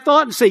hold of that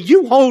thought and say,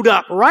 you hold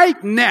up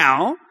right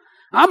now.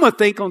 I'm going to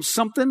think on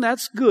something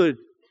that's good.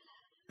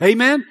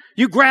 Amen?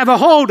 You grab a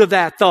hold of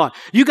that thought.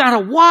 You got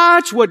to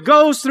watch what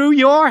goes through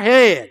your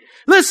head.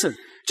 Listen,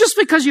 just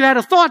because you had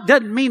a thought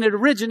doesn't mean it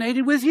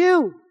originated with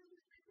you.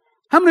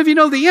 How many of you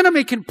know the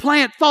enemy can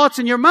plant thoughts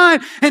in your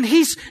mind and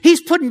he's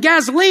putting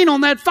gasoline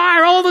on that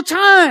fire all the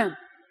time?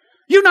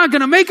 You're not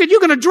going to make it. You're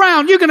going to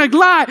drown. You're going to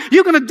lie.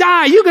 You're going to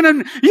die.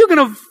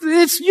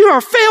 You're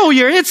a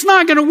failure. It's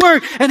not going to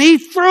work. And he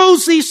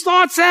throws these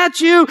thoughts at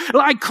you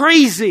like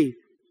crazy.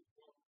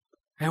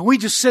 And we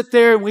just sit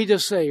there and we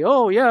just say,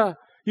 oh yeah,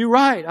 you're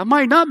right. I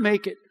might not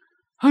make it.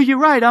 Oh, you're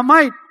right. I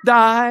might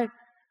die.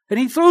 And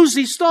he throws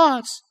these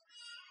thoughts.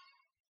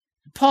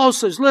 Paul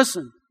says,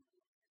 listen,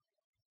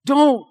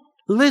 don't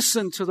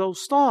listen to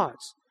those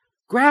thoughts.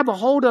 Grab a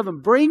hold of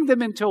them. Bring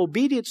them into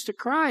obedience to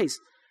Christ.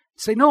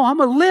 Say, no, I'm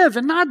going to live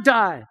and not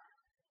die.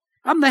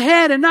 I'm the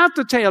head and not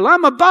the tail.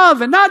 I'm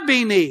above and not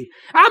beneath.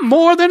 I'm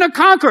more than a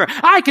conqueror.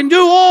 I can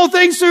do all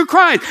things through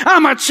Christ.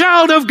 I'm a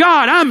child of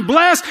God. I'm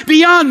blessed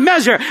beyond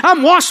measure.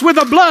 I'm washed with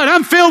the blood.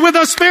 I'm filled with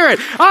the Spirit.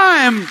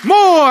 I am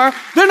more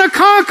than a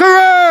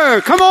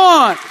conqueror. Come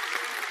on.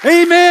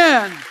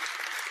 Amen.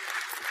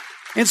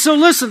 And so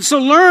listen, so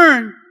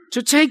learn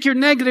to take your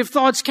negative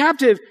thoughts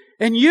captive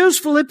and use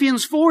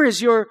Philippians 4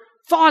 as your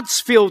thoughts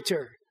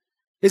filter.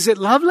 Is it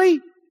lovely?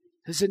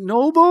 Is it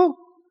noble?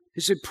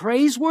 Is it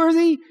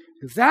praiseworthy?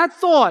 If that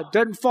thought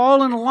doesn't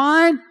fall in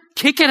line,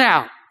 kick it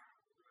out.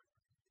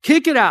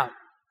 Kick it out.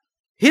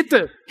 Hit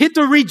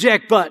the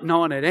reject button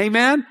on it.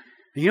 Amen?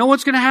 And you know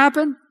what's going to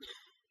happen?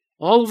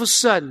 All of a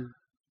sudden,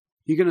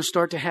 you're going to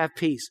start to have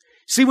peace.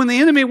 See, when the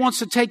enemy wants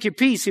to take your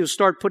peace, he'll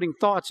start putting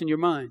thoughts in your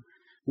mind.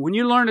 When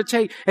you learn to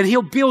take, and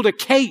he'll build a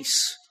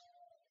case.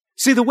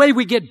 See, the way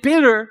we get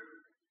bitter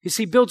is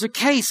he builds a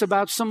case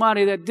about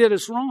somebody that did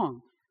us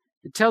wrong.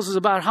 It tells us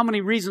about how many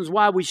reasons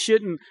why we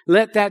shouldn't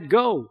let that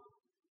go.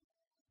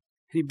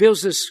 He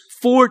builds this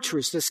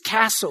fortress, this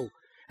castle.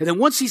 And then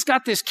once he's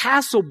got this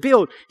castle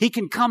built, he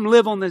can come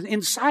live on the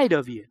inside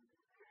of you.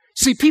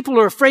 See, people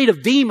are afraid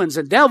of demons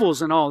and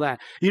devils and all that.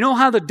 You know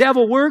how the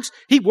devil works?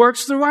 He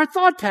works through our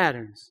thought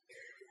patterns.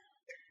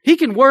 He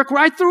can work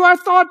right through our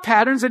thought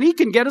patterns and he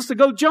can get us to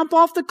go jump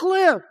off the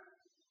cliff.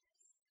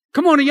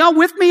 Come on, are y'all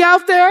with me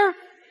out there?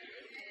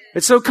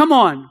 And so come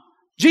on.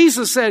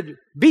 Jesus said,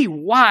 be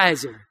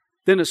wiser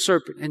than a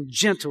serpent and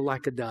gentle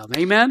like a dove.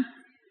 Amen?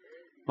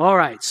 All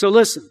right, so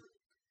listen.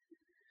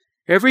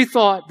 Every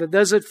thought that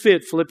doesn't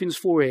fit Philippians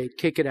 4:8,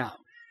 kick it out.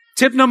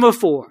 Tip number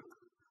 4.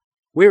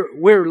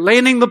 We're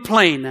landing the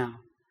plane now.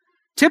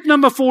 Tip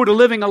number 4 to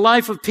living a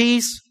life of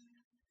peace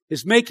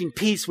is making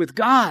peace with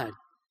God.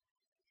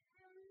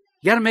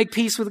 You got to make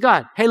peace with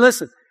God. Hey,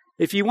 listen,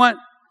 if you want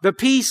the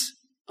peace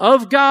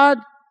of God,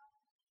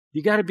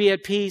 you got to be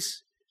at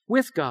peace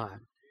with God.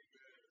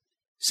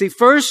 See,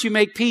 first you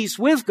make peace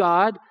with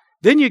God,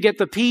 then you get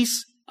the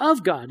peace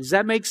of God. Does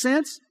that make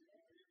sense?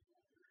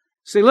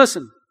 See,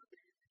 listen,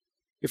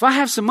 if I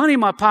have some money in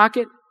my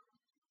pocket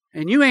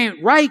and you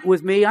ain't right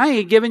with me, I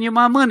ain't giving you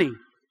my money.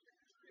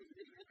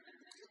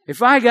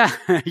 If I got,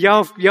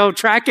 y'all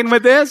tracking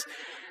with this?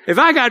 If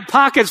I got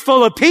pockets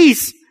full of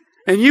peace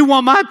and you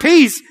want my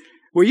peace,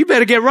 well, you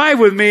better get right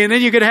with me and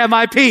then you can have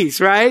my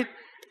peace, right?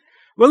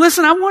 Well,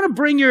 listen, I want to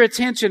bring your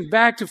attention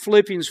back to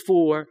Philippians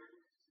 4,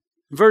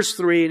 verse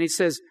 3, and he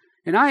says,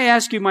 and I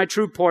ask you, my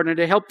true partner,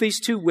 to help these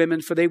 2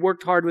 women, for they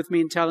worked hard with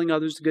me in telling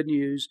others the good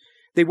news.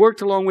 They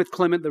worked along with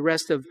Clement, the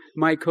rest of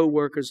my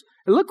co-workers.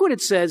 And look what it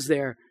says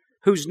there,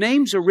 whose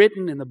names are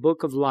written in the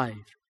book of life.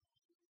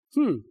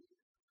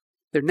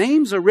 Their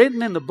names are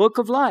written in the book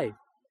of life.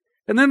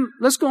 And then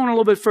let's go on a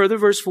little bit further,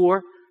 verse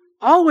 4.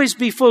 Always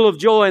be full of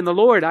joy in the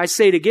Lord. I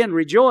say it again,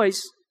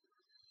 rejoice.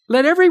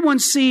 Let everyone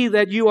see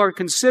that you are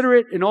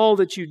considerate in all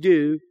that you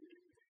do.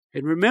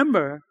 And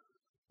remember,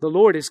 the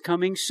Lord is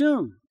coming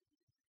soon.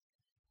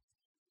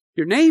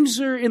 Your names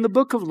are in the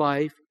book of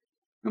life,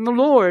 and the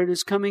Lord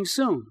is coming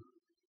soon.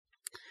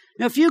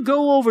 Now, if you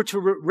go over to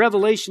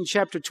Revelation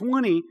chapter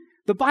 20,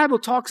 the Bible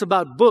talks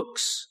about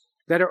books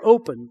that are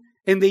open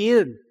in the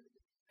end,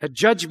 at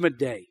Judgment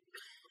Day.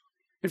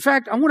 In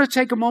fact, I want to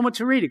take a moment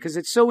to read it because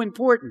it's so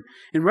important.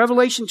 In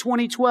Revelation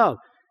 20:12,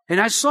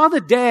 and I saw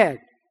the dead,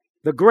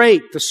 the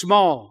great, the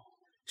small,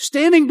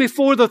 standing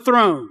before the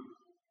throne,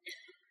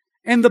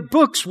 and the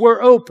books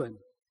were open.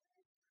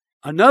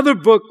 Another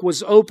book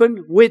was opened,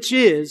 which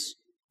is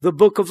the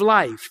book of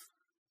life.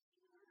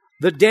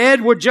 The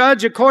dead were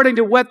judged according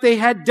to what they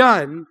had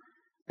done,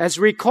 as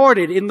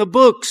recorded in the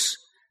books.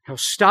 Now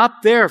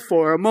stop there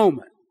for a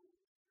moment.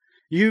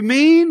 You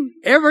mean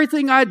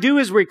everything I do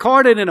is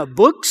recorded in a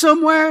book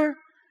somewhere?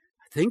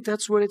 I think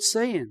that's what it's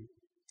saying.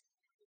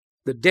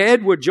 The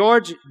dead were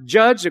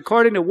judged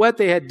according to what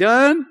they had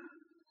done,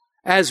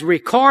 as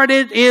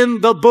recorded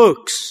in the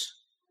books.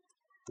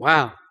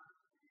 Wow.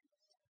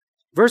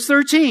 Verse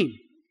 13.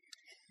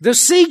 The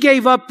sea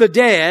gave up the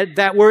dead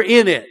that were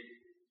in it.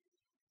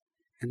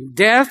 And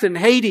death and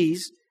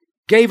Hades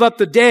gave up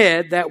the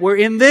dead that were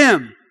in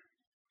them.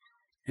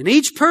 And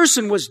each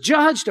person was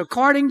judged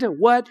according to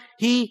what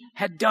he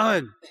had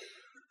done.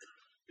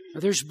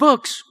 Now, there's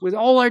books with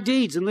all our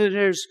deeds, and then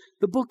there's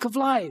the book of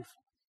life.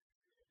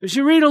 As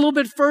you read a little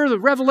bit further,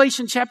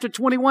 Revelation chapter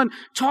 21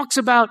 talks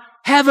about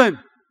heaven,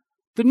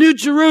 the New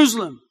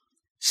Jerusalem.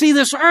 See,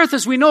 this earth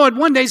as we know it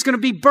one day is going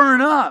to be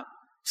burned up.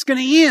 It's going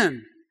to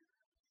end.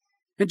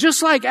 And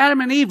just like Adam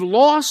and Eve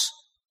lost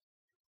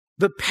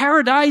the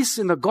paradise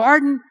in the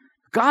garden,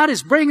 God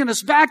is bringing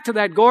us back to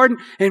that garden.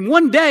 And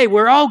one day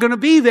we're all going to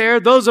be there,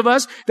 those of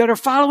us that are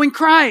following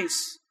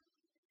Christ.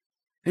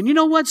 And you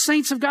know what,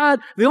 saints of God?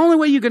 The only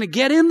way you're going to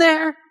get in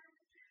there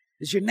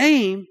is your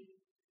name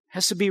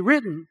has to be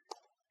written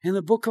in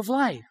the book of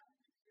life.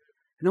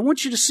 And I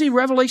want you to see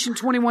Revelation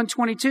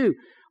 21:22.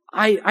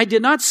 I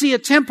did not see a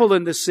temple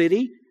in the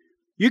city.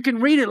 You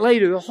can read it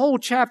later. The whole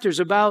chapter's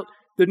about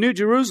the New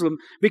Jerusalem,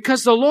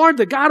 because the Lord,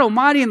 the God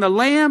Almighty, and the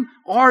Lamb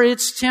are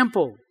its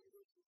temple.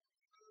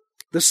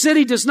 The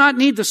city does not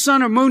need the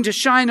sun or moon to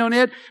shine on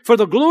it, for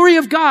the glory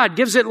of God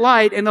gives it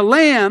light, and the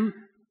Lamb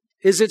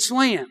is its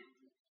lamp.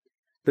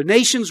 The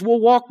nations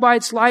will walk by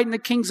its light, and the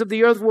kings of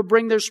the earth will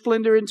bring their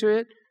splendor into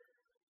it.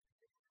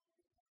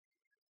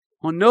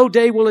 On no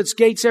day will its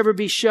gates ever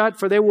be shut,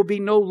 for there will be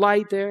no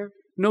light there,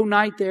 no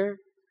night there.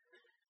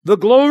 The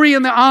glory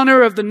and the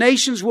honor of the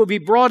nations will be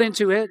brought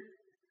into it.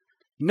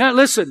 Now,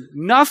 listen,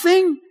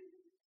 nothing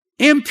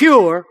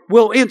impure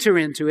will enter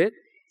into it,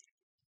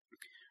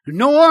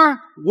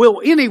 nor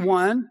will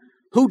anyone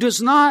who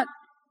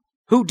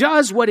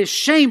does what is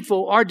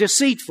shameful or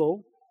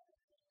deceitful,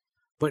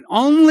 but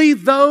only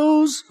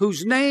those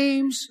whose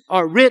names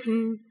are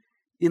written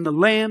in the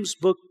Lamb's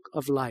book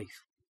of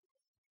life.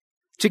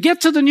 To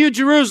get to the New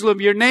Jerusalem,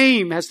 your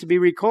name has to be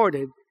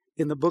recorded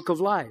in the book of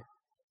life.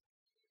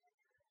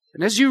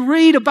 And as you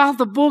read about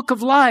the book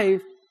of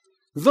life,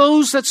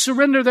 those that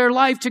surrender their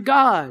life to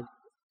God,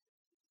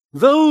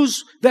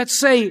 those that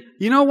say,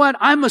 you know what,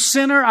 I'm a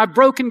sinner, I've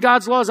broken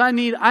God's laws, I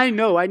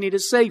know I need a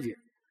Savior.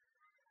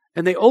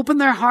 And they open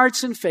their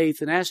hearts in faith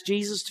and ask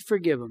Jesus to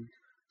forgive them.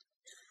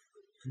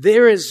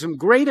 There is some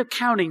great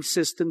accounting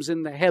systems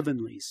in the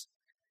heavenlies.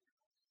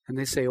 And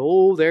they say,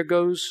 oh, there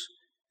goes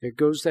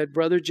that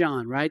brother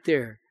John right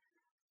there.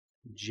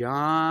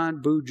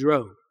 John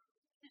Boudreaux.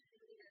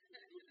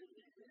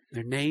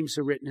 Their names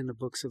are written in the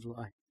books of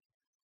life.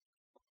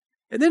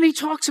 And then he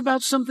talks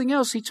about something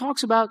else. He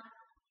talks about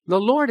the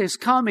Lord is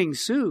coming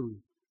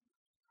soon.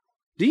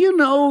 Do you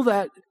know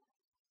that?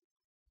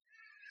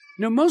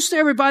 Most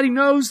everybody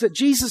knows that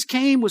Jesus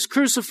came, was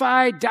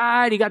crucified,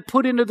 died, he got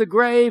put into the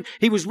grave,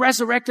 he was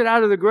resurrected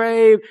out of the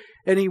grave,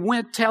 and he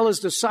went tell his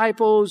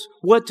disciples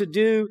what to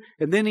do,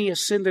 and then he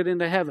ascended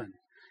into heaven.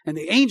 And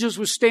the angels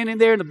were standing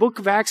there. In the book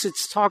of Acts, it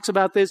talks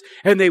about this.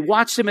 And they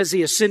watched him as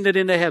he ascended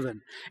into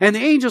heaven. And the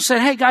angels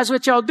said, hey, guys,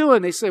 what y'all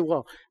doing? They said,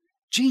 well,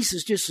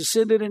 Jesus just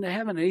ascended into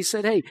heaven. And he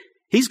said, hey,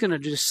 he's going to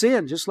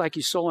descend just like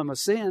you saw him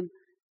ascend.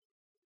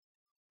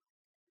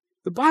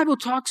 The Bible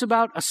talks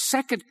about a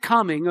second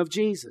coming of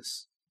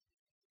Jesus.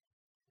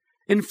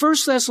 In 1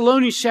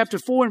 Thessalonians chapter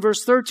 4 and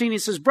verse 13, he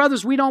says,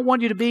 brothers, we don't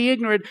want you to be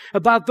ignorant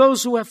about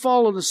those who have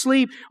fallen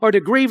asleep or to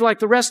grieve like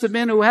the rest of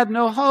men who have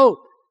no hope.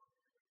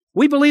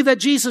 We believe that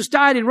Jesus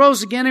died and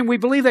rose again, and we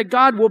believe that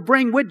God will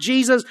bring with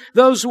Jesus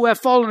those who have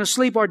fallen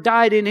asleep or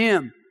died in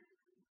him.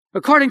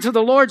 According to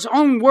the Lord's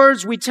own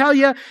words, we tell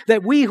you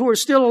that we who are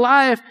still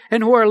alive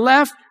and who are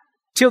left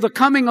till the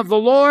coming of the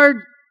Lord,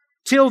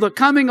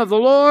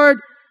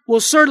 will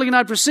certainly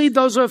not precede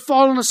those who have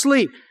fallen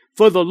asleep.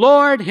 For the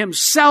Lord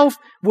himself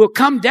will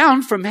come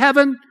down from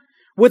heaven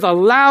with a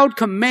loud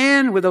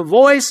command, with the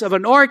voice of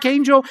an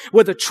archangel,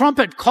 with a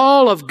trumpet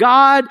call of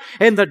God,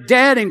 and the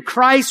dead in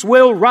Christ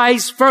will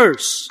rise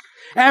first.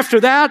 After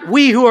that,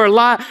 we who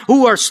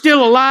are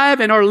still alive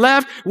and are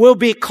left will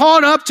be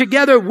caught up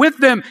together with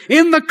them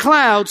in the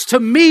clouds to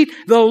meet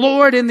the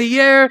Lord in the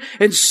air,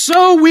 and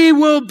so we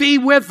will be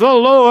with the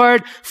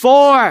Lord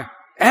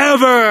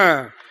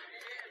forever.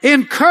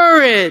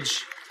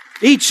 Encourage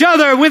each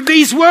other with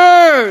these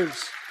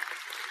words.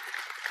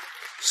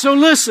 So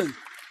listen.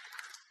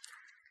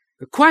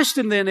 The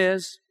question then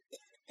is,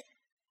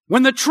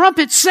 when the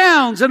trumpet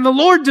sounds and the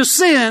Lord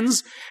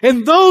descends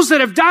and those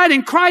that have died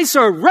in Christ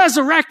are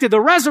resurrected,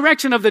 the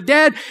resurrection of the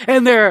dead,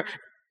 and their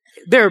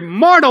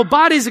mortal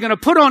bodies are going to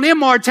put on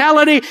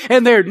immortality,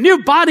 and their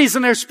new bodies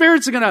and their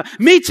spirits are going to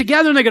meet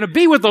together and they're going to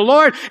be with the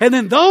Lord. And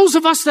then those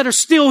of us that are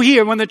still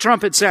here when the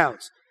trumpet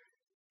sounds,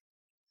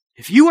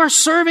 if you are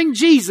serving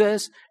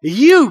Jesus,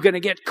 you're going to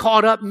get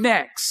caught up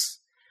next.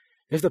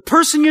 If the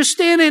person you're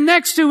standing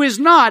next to is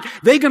not,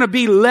 they're going to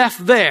be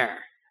left there.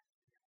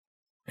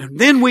 And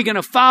then we're going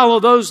to follow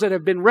those that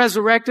have been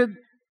resurrected.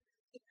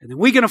 And then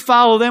we're going to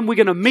follow them. We're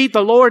going to meet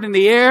the Lord in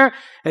the air.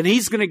 And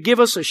He's going to give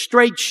us a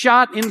straight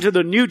shot into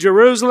the New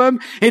Jerusalem,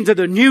 into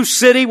the new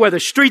city where the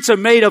streets are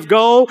made of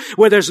gold,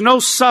 where there's no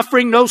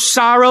suffering, no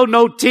sorrow,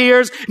 no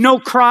tears, no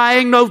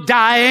crying, no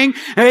dying.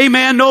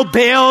 Amen. No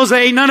bills.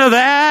 Ain't none of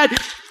that.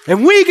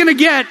 And we're going to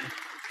get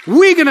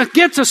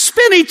to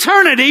spend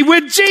eternity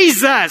with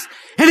Jesus.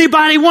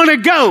 Anybody want to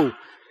go?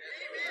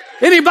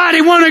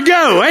 Anybody want to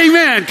go?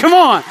 Amen. Come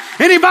on.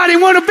 Anybody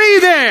want to be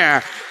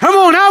there? Come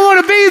on. I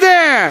want to be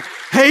there.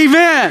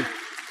 Amen.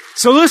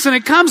 So listen,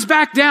 it comes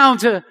back down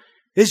to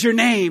is your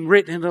name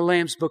written in the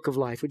Lamb's book of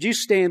life. Would you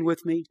stand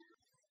with me?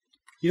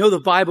 You know, the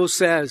Bible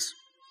says,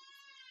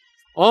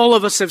 all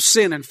of us have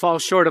sinned and fall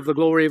short of the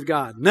glory of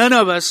God. None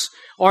of us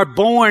are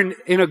born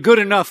in a good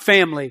enough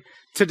family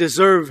to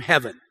deserve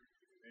heaven.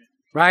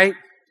 Right?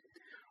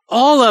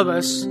 All of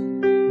us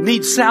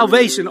need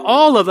salvation.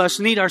 All of us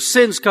need our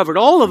sins covered.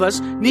 All of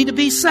us need to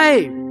be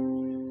saved.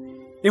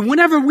 And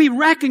whenever we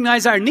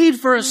recognize our need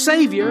for a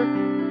Savior,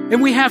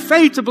 and we have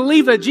faith to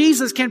believe that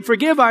Jesus can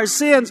forgive our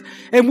sins,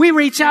 and we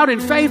reach out in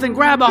faith and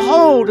grab a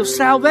hold of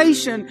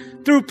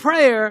salvation through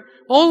prayer,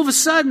 all of a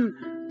sudden,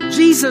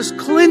 Jesus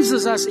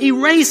cleanses us,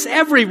 erases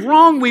every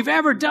wrong we've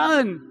ever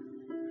done.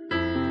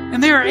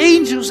 And there are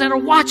angels that are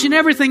watching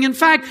everything. In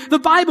fact, the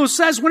Bible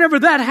says whenever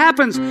that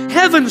happens,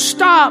 heaven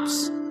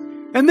stops.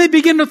 And they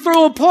begin to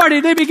throw a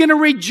party. They begin to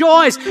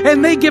rejoice.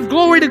 And they give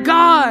glory to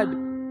God.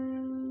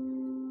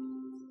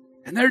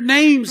 And their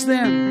names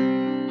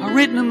then are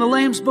written in the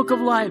Lamb's book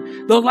of life.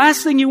 The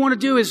last thing you want to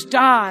do is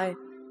die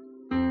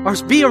or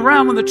be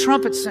around when the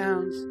trumpet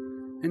sounds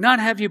and not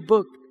have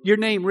your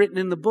name written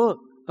in the book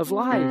of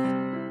life.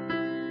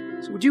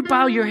 So would you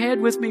bow your head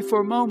with me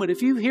for a moment?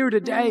 If you're here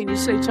today and you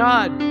say,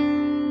 Todd,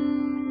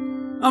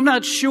 I'm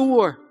not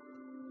sure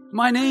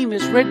my name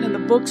is written in the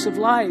books of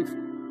life,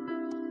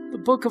 the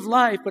book of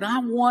life, but I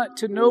want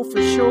to know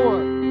for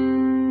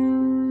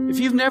sure. If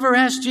you've never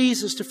asked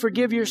Jesus to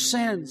forgive your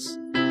sins,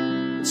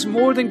 it's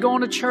more than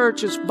going to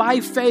church. It's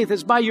by faith.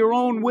 It's by your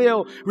own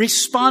will,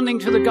 responding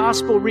to the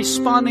gospel,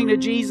 responding to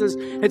Jesus,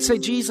 and say,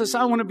 Jesus,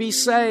 I want to be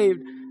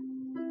saved.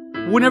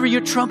 Whenever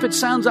your trumpet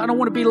sounds, I don't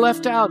want to be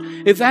left out.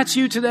 If that's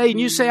you today and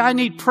you say, I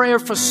need prayer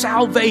for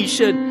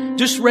salvation,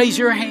 just raise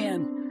your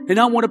hand and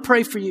I want to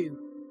pray for you.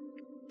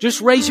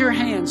 Just raise your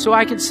hand so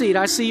I can see it.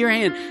 I see your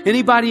hand.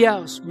 Anybody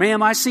else?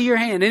 Ma'am, I see your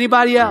hand.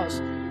 Anybody else?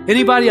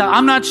 Anybody else?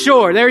 I'm not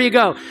sure. There you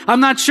go. I'm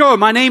not sure.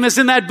 My name is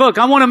in that book.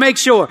 I want to make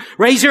sure.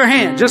 Raise your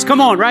hand. Just come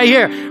on, right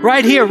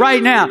here,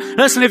 right now.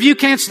 Listen, if you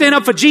can't stand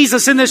up for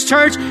Jesus in this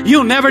church,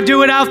 you'll never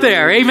do it out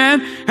there.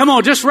 Amen? Come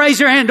on, just raise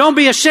your hand. Don't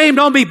be ashamed.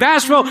 Don't be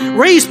bashful.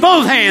 Raise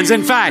both hands,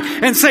 in fact,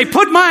 and say,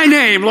 put my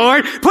name,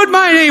 Lord. Put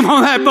my name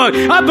on that book.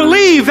 I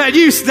believe that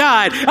you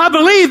died. I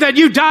believe that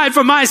you died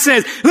for my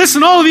sins.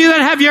 Listen, all of you that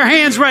have your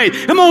hands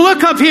raised, come on,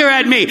 look up here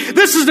at me.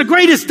 This is the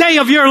greatest day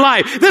of your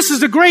life. This is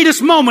the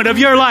greatest moment of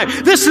your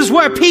life. This is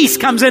where peace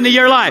comes into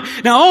your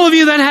life. Now, all of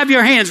you that have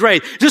your hands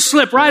raised, just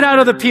slip right out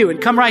of the pew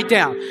and come right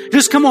down.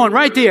 Just come on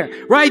right there,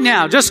 right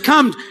now. Just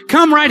come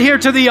right here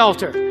to the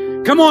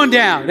altar. Come on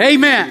down.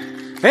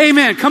 Amen.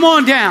 Amen. Come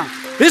on down.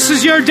 This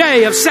is your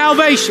day of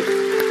salvation.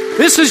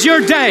 This is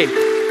your day.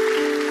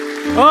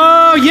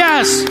 Oh,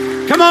 yes.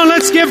 Come on,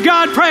 let's give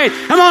God praise.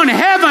 Come on,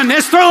 heaven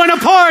is throwing a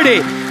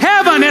party.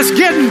 Heaven is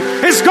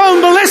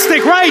going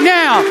ballistic right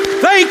now.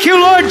 Thank you,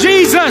 Lord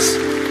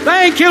Jesus.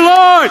 Thank you,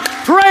 Lord.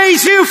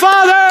 Praise you,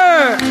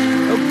 Father.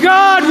 Oh,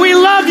 God, we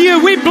love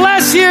you. We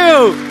bless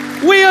you.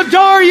 We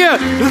adore you.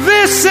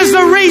 This is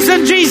the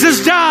reason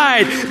Jesus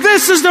died.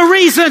 This is the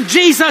reason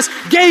Jesus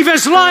gave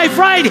his life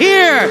right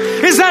here,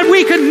 is that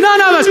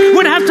none of us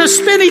would have to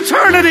spend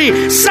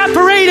eternity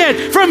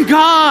separated from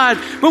God,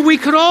 but we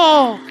could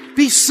all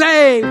be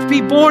saved,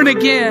 be born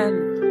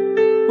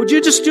again. Would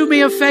you just do me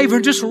a favor,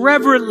 just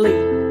reverently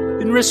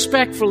and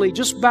respectfully,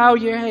 just bow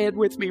your head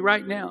with me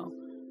right now.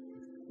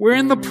 We're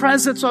in the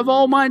presence of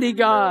Almighty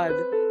God,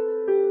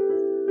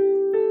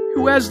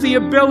 who has the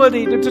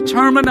ability to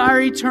determine our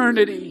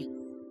eternity.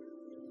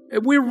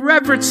 And we're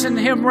reverencing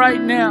him right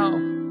now.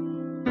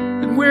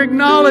 And we're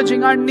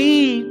acknowledging our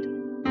need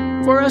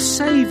for a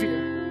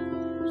Savior.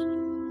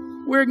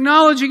 We're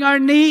acknowledging our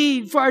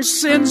need for our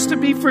sins to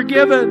be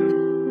forgiven.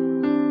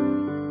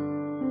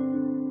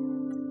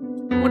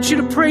 I want you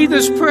to pray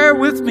this prayer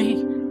with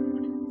me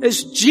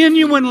as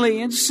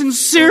genuinely and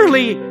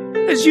sincerely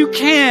as you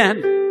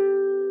can.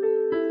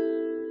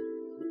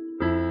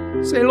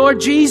 Say, Lord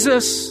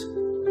Jesus,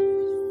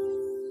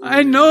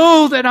 I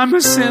know that I'm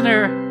a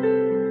sinner.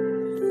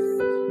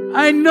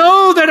 I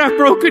know that I've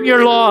broken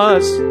your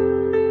laws.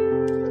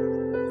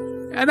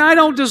 And I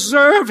don't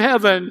deserve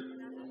heaven.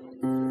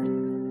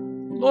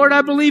 Lord,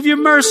 I believe you're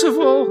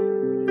merciful.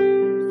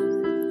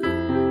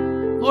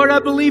 Lord, I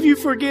believe you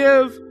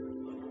forgive.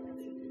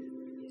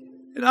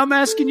 And I'm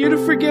asking you to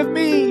forgive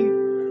me.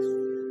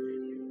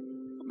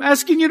 I'm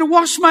asking you to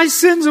wash my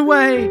sins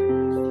away.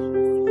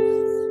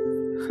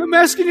 I'm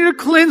asking you to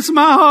cleanse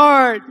my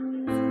heart.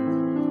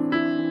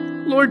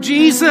 Lord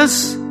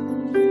Jesus,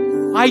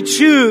 I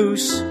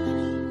choose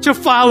to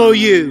follow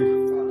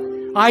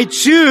you. I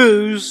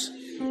choose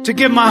to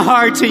give my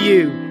heart to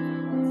you.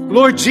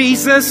 Lord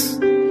Jesus,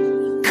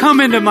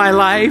 come into my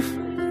life.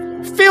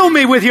 Fill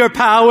me with your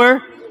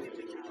power.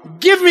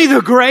 Give me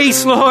the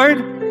grace, Lord,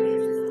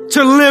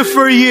 to live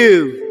for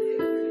you.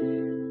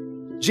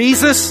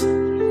 Jesus,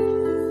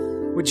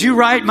 would you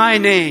write my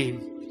name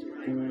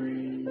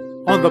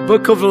on the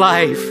book of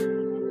life?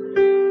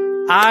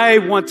 I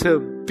want to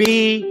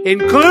be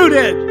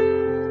included.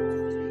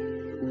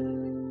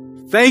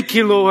 Thank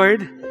you,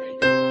 Lord,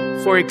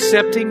 for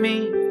accepting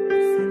me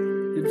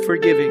and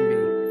forgiving me.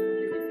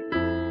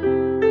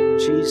 In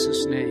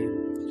Jesus' name.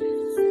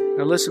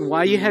 Now listen,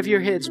 while you have your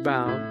heads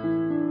bowed,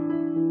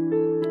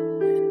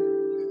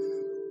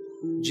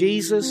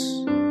 Jesus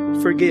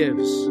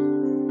forgives.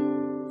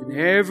 And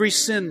every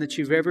sin that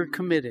you've ever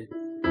committed,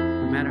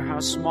 no matter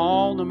how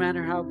small, no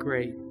matter how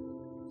great,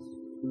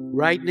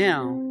 right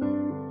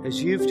now,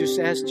 as you've just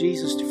asked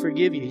Jesus to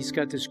forgive you, He's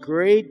got this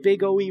great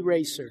big old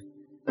eraser.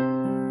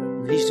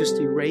 And He's just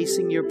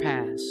erasing your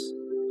past.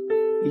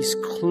 He's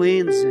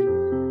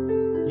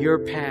cleansing your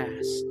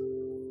past.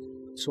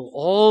 So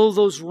all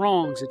those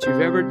wrongs that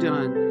you've ever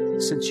done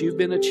since you've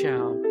been a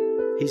child,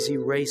 He's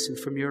erasing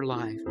from your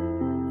life.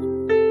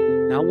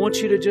 Now I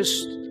want you to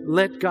just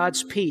let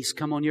God's peace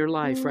come on your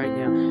life right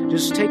now.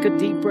 Just take a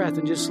deep breath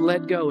and just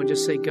let go and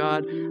just say,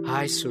 God,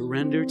 I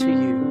surrender to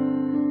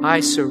You.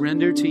 I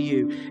surrender to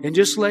You. And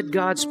just let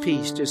God's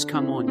peace just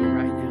come on you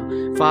right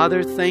now.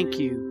 Father, thank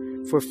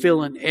You for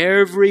filling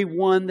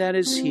everyone that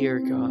is here,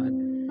 God,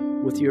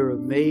 with Your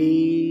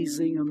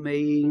amazing,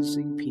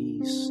 amazing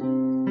peace.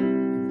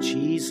 In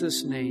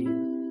Jesus'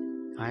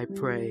 name, I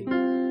pray.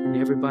 And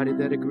everybody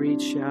that agreed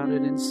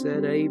shouted and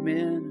said,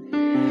 Amen.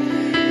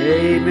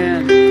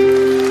 Amen.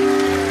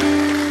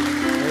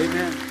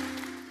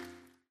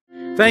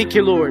 Amen. Thank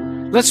You,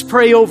 Lord. Let's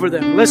pray over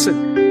them.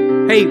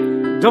 Listen, hey,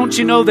 don't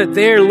you know that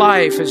their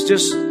life has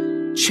just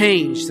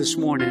changed this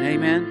morning?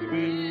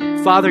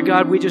 Amen. Father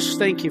God, we just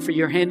thank You for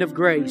Your hand of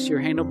grace,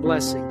 Your hand of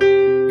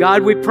blessing.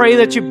 God, we pray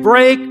that You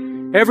break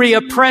every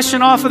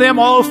oppression off of them,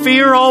 all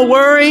fear, all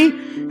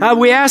worry.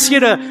 We ask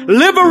You to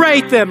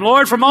liberate them,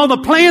 Lord, from all the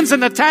plans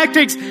and the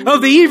tactics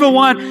of the evil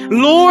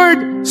one.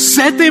 Lord,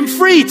 set them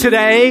free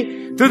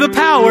today through the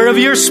power of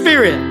Your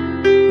Spirit.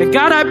 And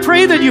God, I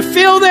pray that You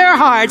fill their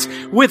hearts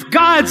with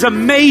God's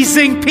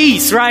amazing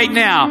peace right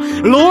now.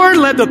 Lord,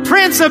 let the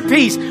Prince of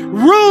Peace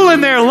rule in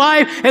their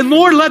life. And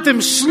Lord, let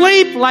them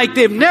sleep like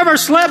they've never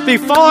slept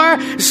before,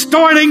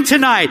 starting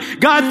tonight.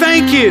 God,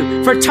 thank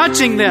You for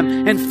touching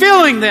them and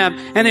filling them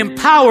and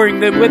empowering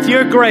them with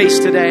Your grace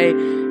today.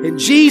 In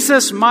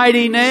Jesus'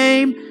 mighty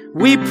name,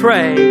 we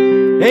pray.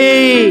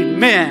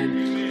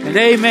 Amen and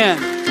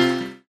amen.